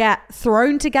can get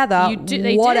thrown together,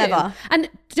 whatever. And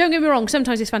don't get me wrong,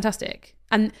 sometimes it's fantastic.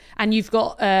 And you've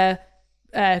got a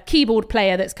keyboard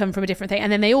player that's come from a different thing,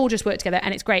 and then they all just work together,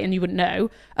 and it's great, and you wouldn't know.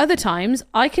 Other times,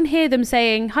 I can hear them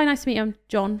saying, hi, nice to meet you, I'm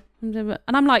John. And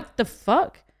I'm like, the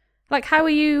fuck? Like, how are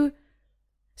you...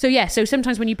 So yeah, so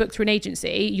sometimes when you book through an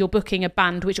agency, you're booking a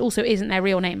band, which also isn't their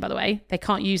real name, by the way. They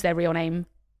can't use their real name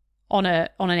on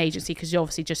an agency, because you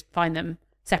obviously just find them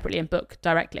separately and book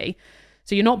directly.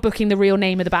 So you're not booking the real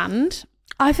name of the band.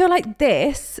 I feel like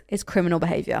this is criminal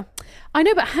behaviour. I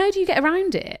know, but how do you get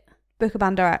around it? Book a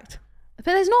band direct. But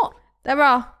there's not. There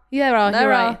are. Yeah, there are. You're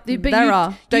right. But there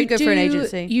are. Don't go for an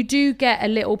agency. You do get a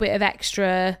little bit of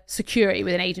extra security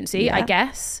with an agency, I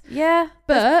guess. Yeah.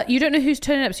 But you don't know who's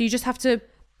turning up, so you just have to...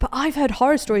 But I've heard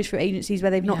horror stories from agencies where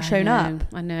they've not shown up.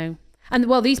 I know. And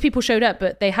well, these people showed up,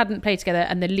 but they hadn't played together.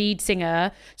 And the lead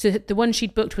singer, so the one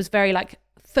she'd booked was very like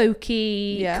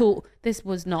folky, cool. This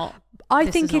was not. I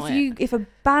think if a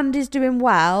band is doing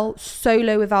well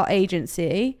solo without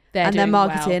agency and their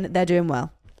marketing, they're doing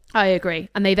well. I agree.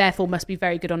 And they therefore must be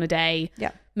very good on a day.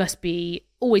 Yeah. Must be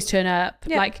always turn up.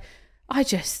 Yeah. Like,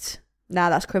 Nah,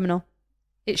 that's criminal.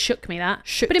 It shook me that.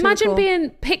 But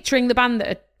imagine picturing the band that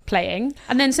are playing,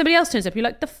 and then somebody else turns up. You're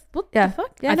like, what the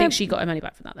fuck? Yeah, I think she got her money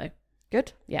back from that though.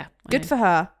 Good. Yeah. Good for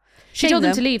her. She told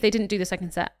them to leave. They didn't do the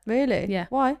second set. Really? Yeah.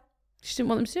 Why? She didn't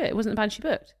want them to do it. It wasn't the band she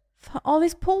booked. Oh,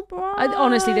 this poor bride.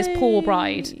 Honestly, this poor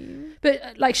bride.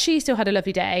 But like, she still had a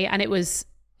lovely day, and it was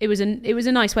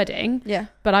a nice wedding. Yeah.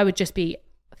 But I would just be.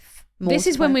 This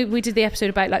is when we did the episode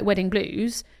about like wedding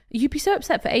blues. You'd be so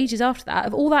upset for ages after that,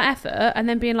 of all that effort, and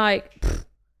then being like.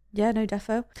 Yeah, no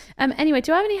defo. Anyway,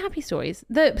 do I have any happy stories?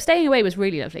 The staying away was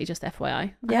really lovely, just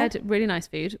FYI. Yeah. I had really nice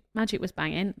food. Magic was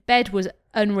banging. Bed was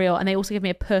unreal, and they also gave me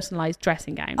a personalised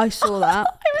dressing gown. I saw that.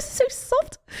 It was so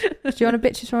soft. Do you want a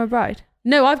Bitches from a Bride?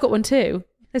 No, I've got one too.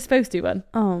 They're supposed to do one.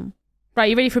 Oh. Right,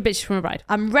 you ready for Bitches from a Bride?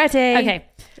 I'm ready. Okay.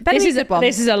 This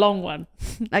is a long one.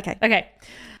 Okay.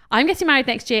 I'm getting married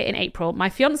next year in April. My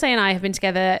fiancé and I have been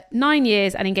together 9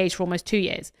 years and engaged for almost 2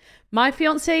 years. My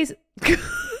fiancé's...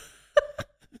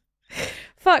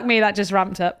 Fuck me, that just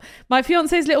ramped up. My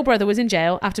fiancé's little brother was in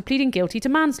jail after pleading guilty to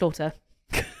manslaughter.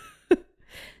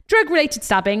 Drug-related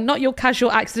stabbing, not your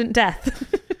casual accident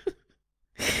death.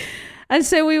 And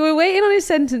so we were waiting on his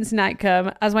sentencing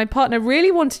outcome, as my partner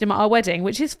really wanted him at our wedding,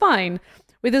 which is fine.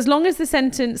 With as long as the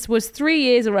sentence was 3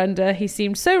 years or under, he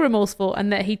seemed so remorseful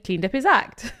and that he'd cleaned up his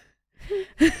act.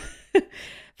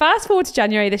 Fast forward to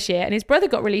January this year, and his brother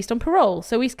got released on parole.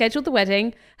 So we scheduled the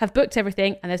wedding, have booked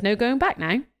everything, and there's no going back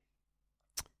now.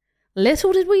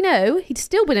 Little did we know, he'd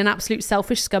still been an absolute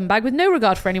selfish scumbag with no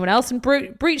regard for anyone else and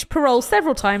breached parole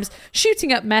several times,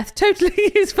 shooting up meth, totaling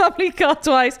his family car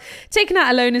twice, taking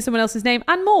out a loan in someone else's name,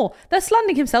 and more, thus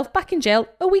landing himself back in jail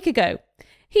a week ago.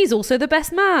 He's also the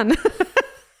best man.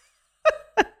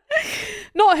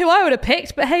 Not who I would have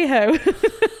picked, but hey-ho.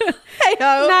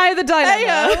 Hey-ho. Now the dilemma.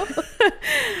 Hey-ho.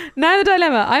 Now the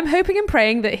dilemma. I'm hoping and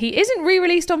praying that he isn't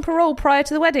re-released on parole prior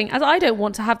to the wedding, as I don't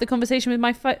want to have the conversation with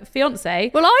my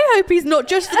fiancé. Well, I hope he's not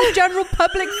just for the general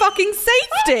public fucking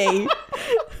safety.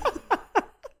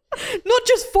 Not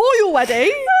just for your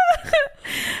wedding.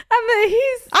 And that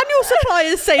he's... And your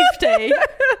supplier's safety.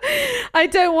 I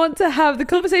don't want to have the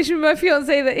conversation with my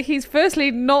fiancé that he's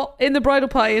firstly not in the bridal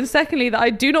party and secondly that I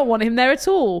do not want him there at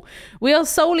all. We are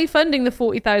solely funding the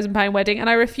 £40,000 wedding and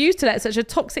I refuse to let such a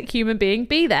toxic human being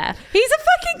be there. He's a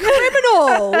fucking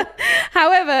criminal.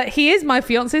 However, he is my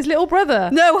fiancé's little brother.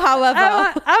 No, however.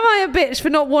 Am I a bitch for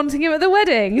not wanting him at the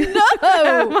wedding?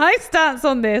 No. My stance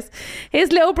on this.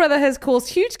 His little brother has caused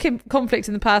huge conflict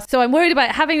in the past, so I'm worried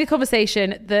about having the conversation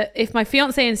that if my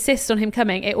fiancé insists on him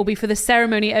coming, it will be for the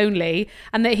ceremony only,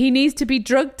 and that he needs to be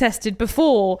drug tested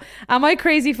before. Am I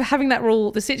crazy for having that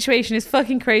rule? The situation is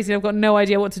fucking crazy and I've got no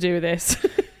idea what to do with this.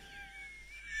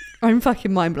 I'm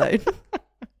fucking mind blown.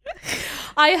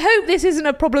 I hope this isn't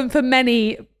a problem for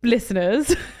many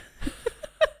listeners.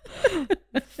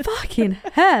 Fucking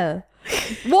hell.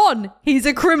 1, he's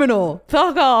a criminal.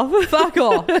 Fuck off. Fuck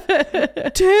off.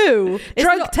 2,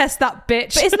 Drug test that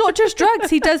bitch. But it's not just drugs.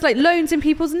 He does like loans in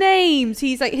people's names.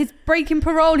 He's like, he's breaking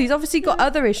parole. He's obviously got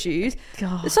other issues.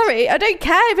 God. Sorry, I don't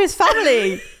care if his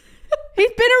family.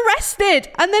 He's been arrested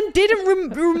and then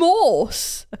didn't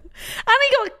remorse. And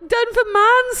he got done for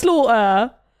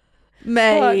manslaughter.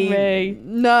 Mate. Fuck me.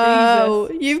 No.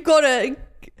 Jesus. You've got to...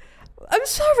 I'm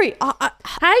sorry.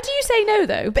 How do you say no,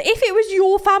 though? But if it was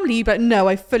your family, you'd be like, no,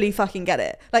 I fully fucking get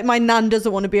it. Like, my nan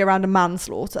doesn't want to be around a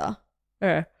manslaughter.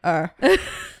 Yeah,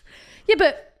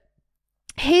 but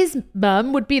his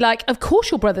mum would be like, of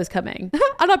course your brother's coming.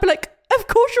 And I'd be like, of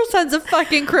course your son's a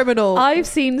fucking criminal. I've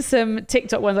seen some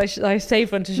TikTok ones. I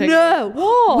saved one to show you. No.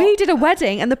 What? We did a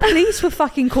wedding and the police were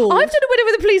fucking called. I've done a wedding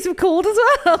where the police have called as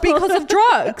well. Because of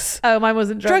drugs. Oh, mine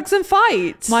wasn't drugs. Drugs and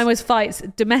fights. Mine was fights.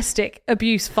 Domestic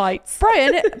abuse fights.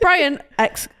 Brian,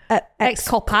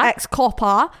 ex-copper.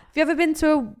 Have you ever been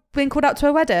called out to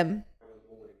a wedding?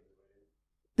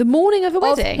 The morning of a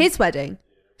Of wedding? his wedding.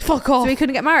 Fuck off. So he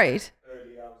couldn't get married?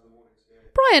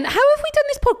 Brian, how have we done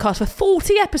this podcast for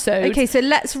 40 episodes? Okay, so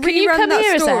let's Can you rerun come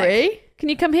here that a story. sec? Can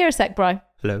you come here a sec, Brian?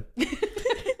 Hello.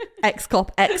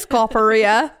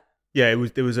 Ex-copperia. Yeah, I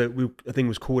think it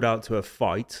was called out to a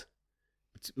fight,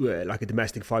 like a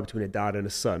domestic fight between a dad and a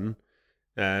son.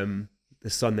 The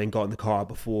son then got in the car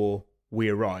before we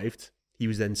arrived. He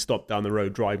was then stopped down the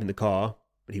road driving the car,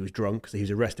 but he was drunk, so he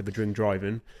was arrested for drink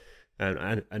driving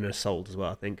and assault as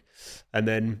well, I think. And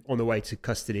then on the way to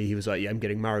custody, he was like, "Yeah, I'm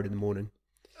getting married in the morning."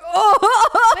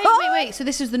 Wait. So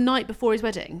this was the night before his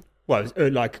wedding? Well, it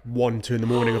was like 1, 2 in the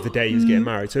morning of the day he was getting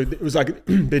married. So it was like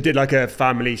they did like a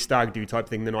family stag do type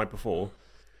thing the night before.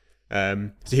 So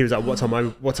he was like, what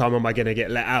time am I going to get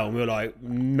let out? And we were like,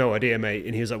 no idea, mate.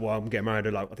 And he was like, well, I'm getting married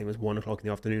at like, I think it was 1 o'clock in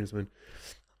the afternoon or something.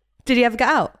 Did he ever get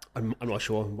out? I'm not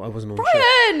sure. I wasn't on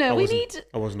Brian, shit.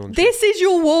 I wasn't on shit. This is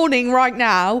your warning right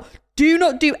now. Do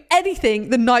not do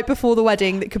anything the night before the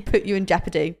wedding that could put you in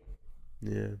jeopardy.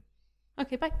 Yeah.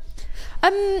 Okay, bye.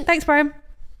 Thanks, Brian.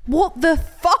 What the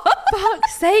fuck?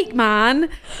 Fuck's sake, man.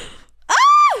 Imagine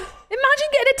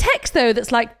getting a text though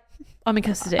that's like, I'm in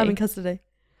custody. I'm in custody.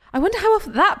 I wonder how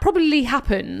often that probably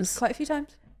happens. Quite a few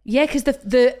times. Yeah, because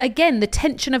the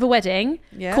tension of a wedding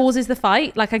causes the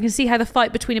fight. Like I can see how the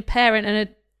fight between a parent and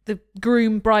the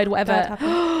groom, bride, whatever.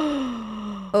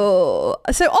 Oh,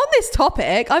 so on this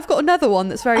topic, I've got another one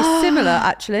that's very similar,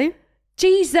 actually.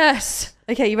 Jesus.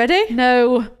 Okay, you ready?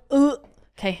 No.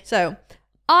 Okay. So,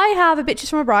 I have a Bitches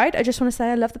from a Bride. I just want to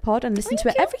say I love the pod and listen to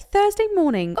it every Thursday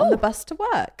morning on the bus to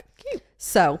work. Cute.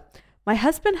 So, my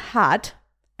husband had,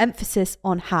 emphasis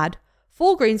on had,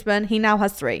 4 groomsmen. He now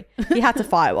has 3. He had to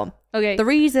fire one. Okay. The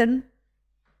reason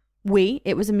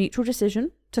it was a mutual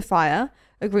decision to fire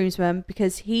a groomsman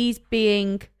because he's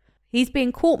being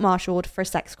court-martialed for a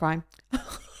sex crime.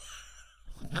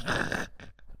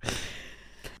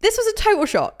 This was a total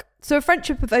shock. So a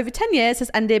friendship of over 10 years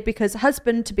has ended because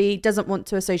husband-to-be doesn't want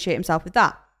to associate himself with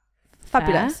that.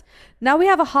 Fabulous. Now we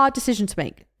have a hard decision to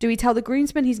make. Do we tell the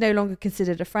groomsman he's no longer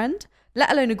considered a friend,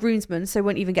 let alone a groomsman, so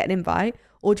won't even get an invite,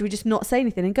 or do we just not say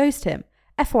anything and ghost him?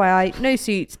 FYI, no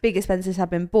suits, big expenses have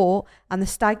been bought, and the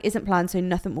stag isn't planned, so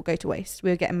nothing will go to waste.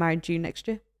 We're getting married June next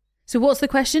year. So what's the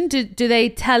question? Do they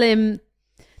tell him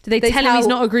Do they tell him he's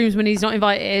not a groomsman when he's not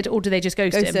invited, or do they just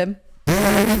ghost him?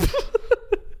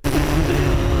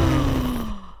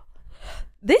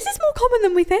 This is more common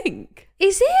than we think.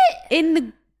 Is it? In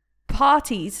the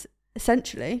parties,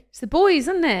 essentially. It's the boys,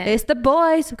 isn't it? It's the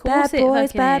boys. Bad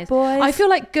boys, bad boys. I feel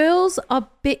like girls are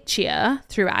bitchier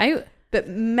throughout. But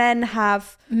men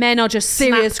are just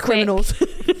serious criminals.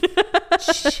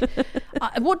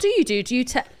 What do you do? Do you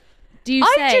say...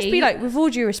 I'd just be like, with all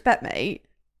due respect, mate,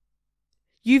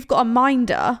 you've got a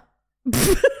minder.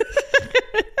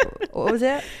 What was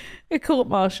it? A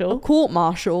court-martial. A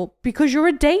court-martial, because you're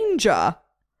a danger.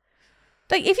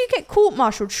 Like, if you get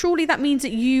court-martialed, surely that means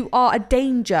that you are a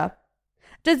danger.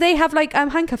 Do they have, like,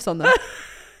 handcuffs on them?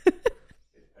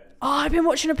 I've been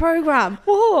watching a programme.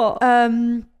 What?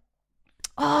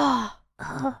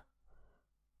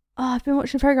 I've been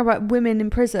watching a programme about women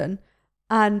in prison,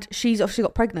 and she's obviously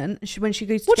got pregnant. When she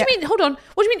goes to What do you mean? Hold on.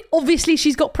 What do you mean, obviously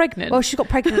she's got pregnant? Well, she got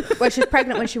pregnant. Well, she was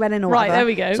pregnant when she went in or right, whatever. there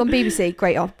we go. It's on BBC.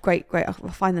 Great. I'll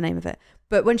find the name of it.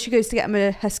 But when she goes to get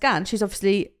her scan, she's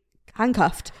obviously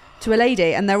handcuffed to a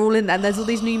lady, and they're all in there, and there's all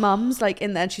these new mums like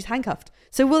in there, and she's handcuffed.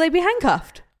 So will they be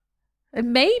handcuffed?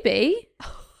 Maybe.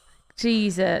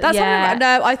 Jesus. That's what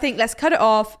no, I think let's cut it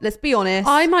off. Let's be honest.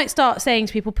 I might start saying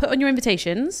to people, put on your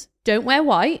invitations, don't wear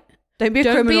white. Don't be a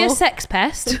criminal. criminal. Be a sex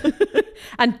pest.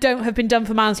 And don't have been done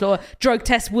for manslaughter. Drug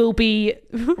tests will be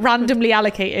randomly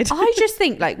allocated. I just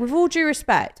think, like, with all due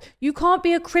respect, you can't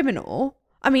be a criminal.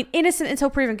 I mean, innocent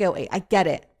until proven guilty. I get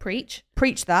it. Preach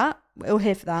that. We're all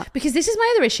here for that. Because this is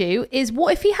my other issue, is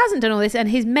what if he hasn't done all this and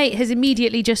his mate has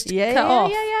immediately just cut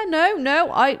off? Yeah.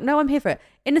 No, I'm here for it.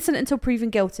 Innocent until proven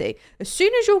guilty. As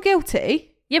soon as you're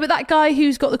guilty. Yeah, but that guy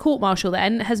who's got the court-martial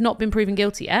then has not been proven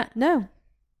guilty yet. No.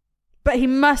 But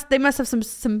they must have some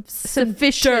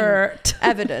sufficient dirt.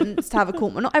 evidence to have a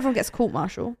court. Not everyone gets a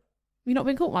court-martial. You've not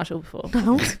been court-martialed before?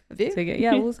 No. Have you?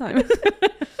 Yeah, all the time.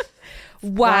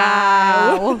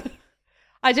 Wow.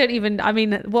 I don't even, I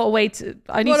mean, what a way to...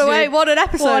 What an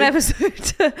episode. What an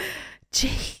episode.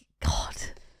 Gee, God.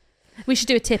 We should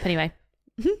do a tip anyway.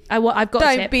 I've got a tip.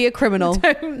 Don't be a criminal.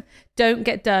 Don't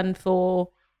get done for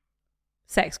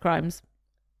sex crimes.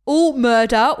 Or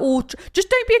murder, or just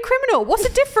don't be a criminal. What's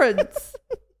the difference?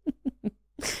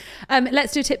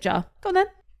 Let's do a tip jar. Go on then.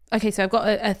 Okay, so I've got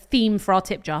a theme for our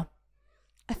tip jar.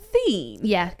 A theme?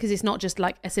 Yeah, because it's not just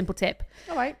like a simple tip.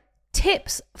 All right.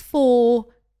 Tips for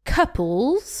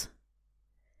couples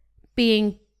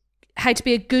being how to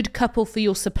be a good couple for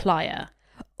your supplier.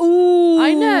 Ooh.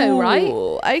 I know, right?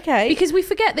 Okay. Because we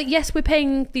forget that, yes, we're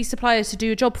paying these suppliers to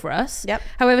do a job for us. Yep.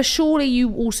 However, surely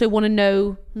you also want to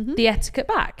know the etiquette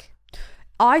back.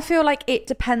 I feel like it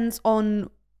depends on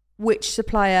which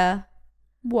supplier.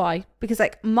 Why? Because,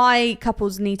 like, my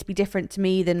couples need to be different to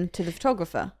me than to the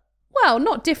photographer. Well,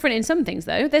 not different in some things,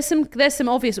 though. There's some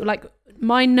obvious, like,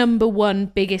 my number one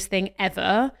biggest thing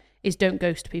ever is don't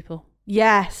ghost people.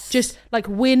 Yes. Just like,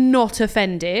 we're not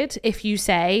offended if you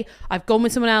say, I've gone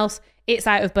with someone else, it's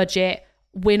out of budget,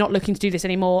 we're not looking to do this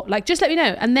anymore. Like, just let me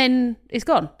know. And then it's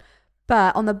gone.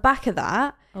 But on the back of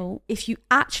that, if you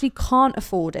actually can't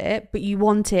afford it, but you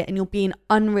want it and you're being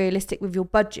unrealistic with your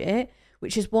budget,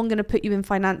 which is one going to put you in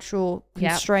financial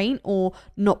constraint or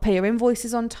not pay your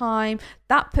invoices on time,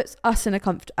 that puts us in a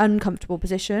uncomfortable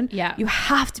position. Yeah. You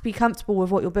have to be comfortable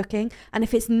with what you're booking. And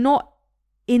if it's not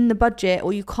in the budget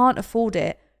or you can't afford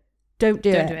it, don't do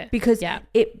it. Because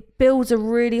it builds a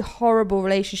really horrible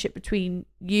relationship between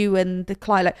you and the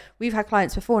client. Like, we've had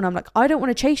clients before and I'm like, I don't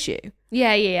want to chase you.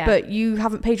 Yeah. But you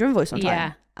haven't paid your invoice on time.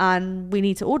 Yeah. And we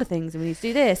need to order things and we need to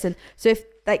do this. And so if,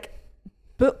 like,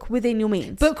 book within your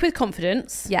means. Book with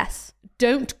confidence. Yes.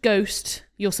 Don't ghost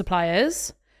your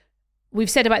suppliers. We've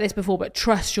said about this before, but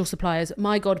trust your suppliers.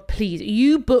 My God, please.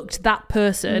 You booked that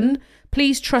person.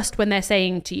 Please trust when they're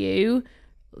saying to you,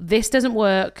 this doesn't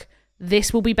work,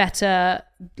 this will be better,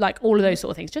 like all of those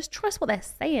sort of things. Just trust what they're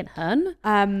saying, hun.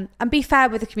 And be fair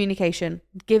with the communication.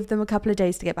 Give them a couple of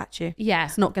days to get back to you. Yeah.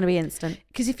 It's not going to be instant.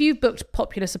 Because if you've booked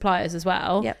popular suppliers as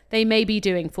well, they may be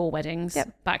doing 4 weddings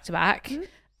back to back.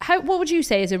 What would you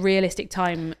say is a realistic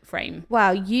time frame?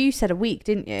 Well, you said a week,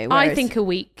 didn't you? I think a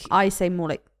week. I say more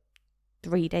like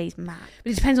 3 days max.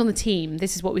 But it depends on the team.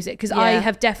 This is what we say. Because I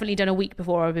have definitely done a week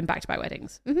before I've been back-to-back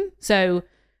weddings. So...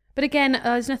 But again,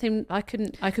 there's nothing I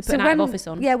could put an out of office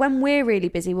on. Yeah, when we're really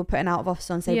busy, we'll put an out of office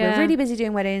on. Say, we're really busy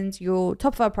doing weddings, you're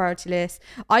top of our priority list.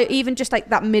 I even just like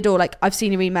that middle, like, I've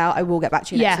seen your email, I will get back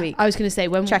to you next week. I was going to say,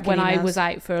 when I was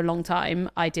out for a long time,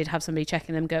 I did have somebody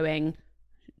checking them going,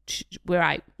 we're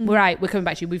out, we're coming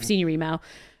back to you, we've seen your email.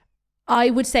 I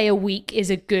would say a week is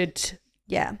a good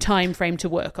time frame to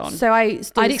work on. So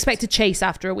I'd expect to chase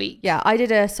after a week. Yeah, I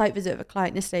did a site visit with a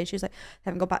client yesterday. She was like, they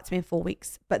haven't got back to me in 4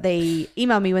 weeks, but they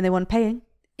emailed me when they want paying.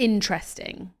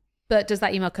 Interesting. But does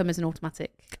that email come as an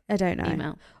automatic I don't know.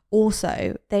 email?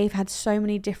 Also, they've had so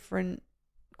many different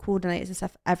coordinators and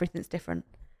stuff. Everything's different.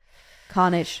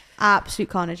 Carnage. Absolute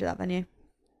carnage at that venue.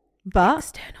 But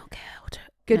External care.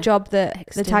 good job that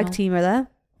the tag team are there.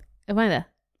 Am I there?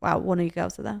 Wow, one of you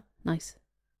girls are there. Nice.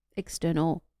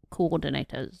 External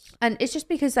coordinators. And it's just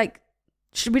because, like,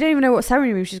 we don't even know what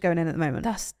ceremony room she's going in at the moment.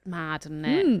 That's mad, isn't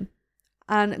it?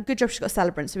 And good job she's got a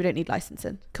celebrant, so we don't need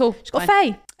licensing. Cool. She's got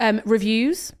Faye.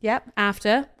 Reviews. Yep.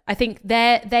 After. I think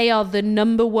they are the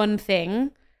number one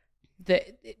thing that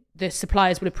the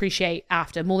suppliers would appreciate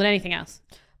after more than anything else.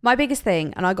 My biggest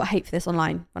thing, and I got hate for this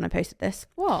online when I posted this.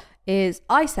 What? Is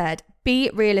I said,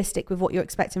 be realistic with what you're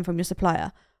expecting from your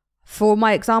supplier. For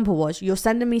my example was, you're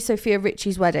sending me Sophia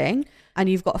Richie's wedding and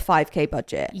you've got a 5k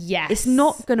budget. Yes. It's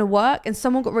not going to work. And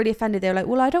someone got really offended. They were like,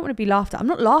 well, I don't want to be laughed at. I'm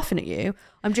not laughing at you.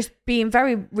 I'm just being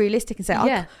very realistic and saying,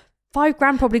 yeah.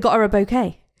 $5,000 probably got her a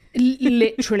bouquet.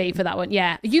 Literally for that one.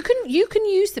 Yeah. You can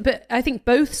use it, but I think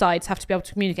both sides have to be able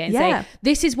to communicate and say,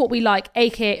 this is what we like,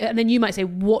 aka, and then you might say,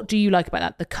 what do you like about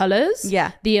that? The colours,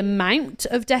 the amount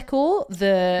of decor,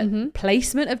 the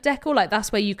placement of decor. Like,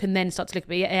 that's where you can then start to look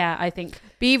at, I think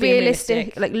be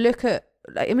realistic. Like, look at,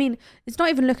 like, I mean, it's not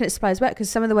even looking at suppliers work, because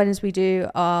some of the weddings we do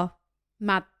are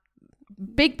mad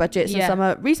big budgets and some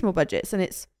are reasonable budgets, and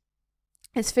it's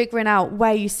figuring out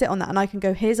where you sit on that. And I can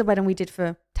go, here's a wedding we did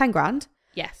for 10 grand.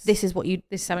 Yes. This is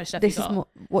how much stuff this is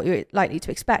what you're likely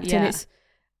to expect. Yeah.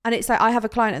 And it's like, I have a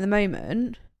client at the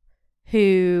moment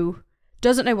who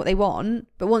doesn't know what they want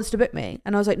but wants to book me,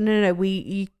 and I was like, no,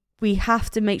 we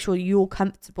have to make sure you're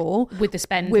comfortable with the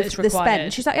spend with that's the required.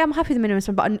 spend. She's like, yeah, I'm happy with the minimum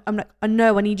spend, but I'm like, I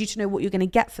know, I need you to know what you're going to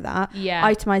get for that.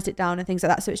 Itemized it down and things like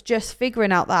that. So it's just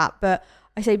figuring out that. But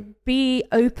I say, be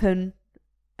open.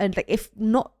 And like, if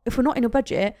we're not in a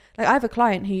budget, like, I have a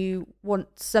client who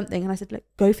wants something, and I said, look,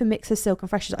 go for mix of silk and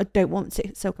fresh. I don't want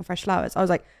silk and fresh flowers. I was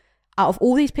like, out of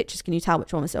all these pictures, can you tell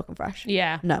which one was silk and fresh?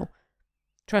 Yeah. No.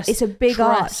 Trust. It's a big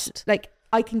art. Like,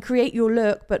 I can create your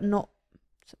look, but not.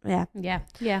 Yeah.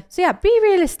 So yeah, be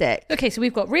realistic. Okay, so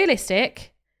we've got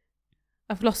realistic.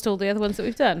 I've lost all the other ones that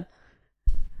we've done.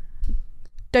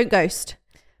 Don't ghost.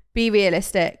 Be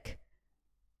realistic.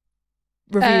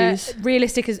 Reviews.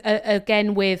 Realistic is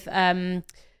again with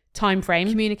time frame,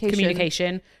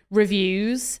 communication,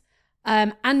 reviews,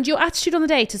 and your attitude on the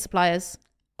day to suppliers.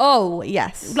 Oh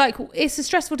yes, like, it's a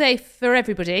stressful day for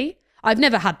everybody. I've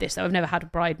never had this though. I've never had a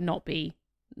bride not be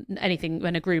anything,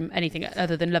 and a groom anything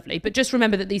other than lovely. But just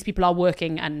remember that these people are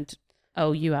working. And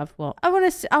you have what? I want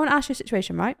to ask you a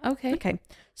situation, right? Okay.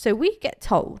 So we get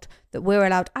told that we're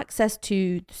allowed access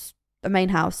to the main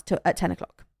house at 10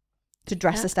 o'clock to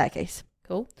dress the staircase.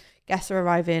 Cool. Guests are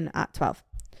arriving at 12.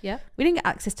 Yeah. We didn't get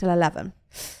access till 11.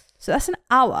 So that's an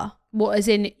hour. What, as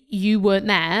in you weren't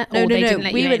there? No. Didn't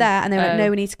let we you were in? there, and they were like, no,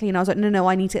 we need to clean. I was like, no,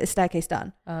 I need to get the staircase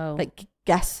done. Oh. Like,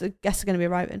 guests are going to be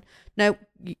arriving. No,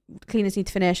 cleaners need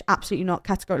to finish. Absolutely not.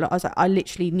 Categorically. I was like, I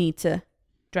literally need to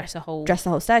dress the whole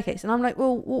staircase. And I'm like,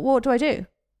 well, what do I do?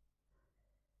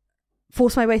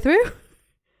 Force my way through?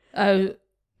 Oh,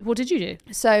 what did you do?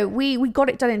 So we got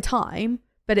it done in time,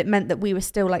 but it meant that we were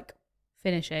still like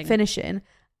finishing,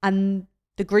 and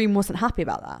the groom wasn't happy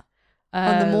about that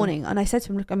on the morning. And I said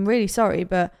to him, look, I'm really sorry,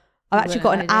 but I've actually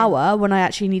got an hour when I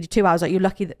actually needed 2 hours. Like, you're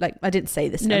lucky that, like, I didn't say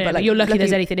this. No, but like, you're lucky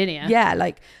there's anything in here. Yeah.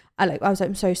 Like, I was like,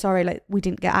 I'm so sorry. Like, we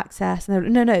didn't get access. And they were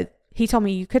like, no. He told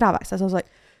me you could have access. I was like,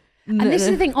 no. And this is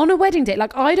the thing, on a wedding day,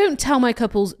 like, I don't tell my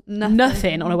couples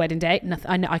nothing on a wedding day. Nothing.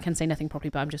 I know I can say nothing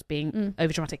properly, but I'm just being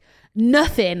over dramatic.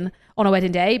 Nothing on a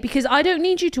wedding day, because I don't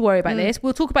need you to worry about this.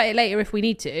 We'll talk about it later if we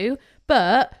need to.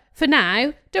 But for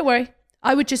now, don't worry.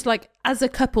 I would just, like, as a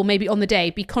couple, maybe on the day,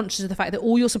 be conscious of the fact that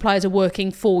all your suppliers are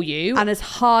working for you. And as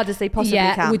hard as they possibly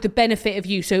can. With the benefit of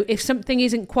you. So if something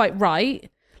isn't quite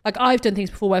right, like, I've done things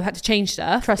before where I've had to change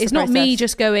stuff. It's not me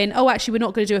just going, oh, actually, we're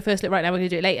not going to do a first look right now. We're going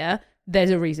to do it later.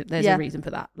 There's a reason. There's a reason for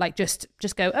that. Like, just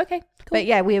go, okay, cool. But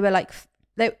yeah, we were like,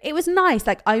 it was nice.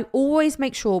 Like, I always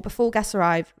make sure before guests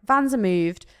arrive, vans are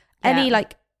moved, any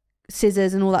like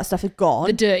scissors and all that stuff is gone.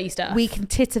 The dirty stuff. We can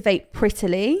titivate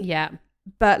prettily. Yeah.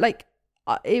 But like,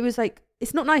 it was like,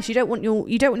 it's not nice. You don't want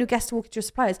your guests to walk into your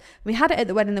suppliers. We had it at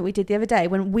the wedding that we did the other day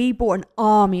when we brought an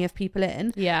army of people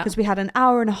in. Yeah. Because we had an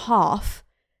hour and a half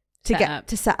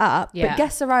to set up. Yeah. But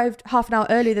guests arrived half an hour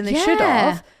earlier than they should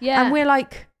have. Yeah. And we're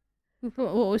like, what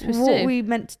were we supposed to do? What we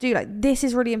meant to do? Like, this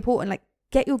is really important. Like,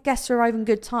 get your guests to arrive in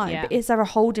good time. Yeah. But is there a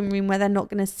holding room where they're not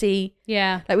going to see?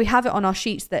 Yeah. Like we have it on our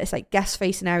sheets that it's like guest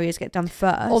facing areas get done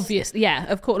first. Obviously, yeah,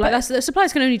 of course. Like the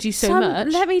suppliers can only do so much.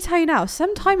 Let me tell you now,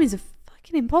 some timings are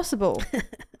fucking impossible.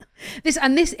 This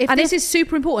is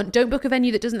super important, don't book a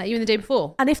venue that doesn't let you in the day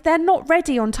before. And if they're not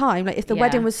ready on time, like if the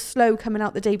wedding was slow coming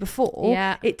out the day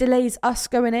before, it delays us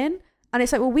going in. And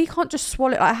it's like, well, we can't just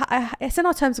swallow. It's in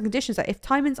our terms and conditions that if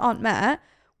timings aren't met,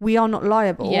 we are not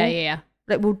liable. Yeah.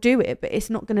 Like we'll do it, but it's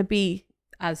not going to be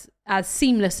as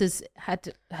seamless as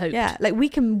had hoped. Yeah, like we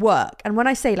can work. And when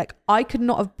I say like I could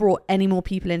not have brought any more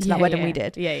people into that wedding we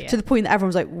did. Yeah. To the point that everyone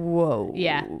was like, whoa.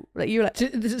 Yeah. Like you were like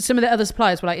some of the other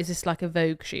suppliers were like, is this like a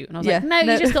Vogue shoot? And I was like, no,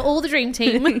 you just got all the dream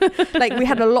team. Like we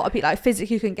had a lot of people, like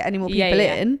physically couldn't get any more people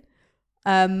in.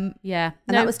 And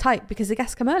that was tight because the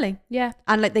guests come early. Yeah.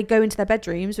 And like they go into their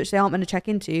bedrooms, which they aren't going to check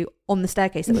into, on the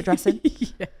staircase that we're dressing.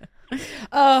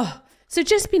 Oh, so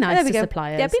just be nice to go.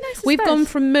 suppliers. Yeah, be nice to We've suppliers. gone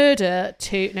from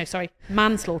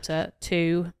manslaughter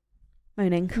to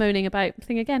moaning about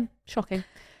thing again. Shocking.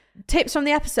 Tips from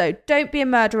the episode: don't be a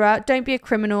murderer, don't be a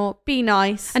criminal, be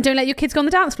nice, and don't let your kids go on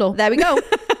the dance floor. There we go.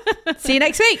 See you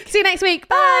next week.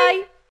 Bye.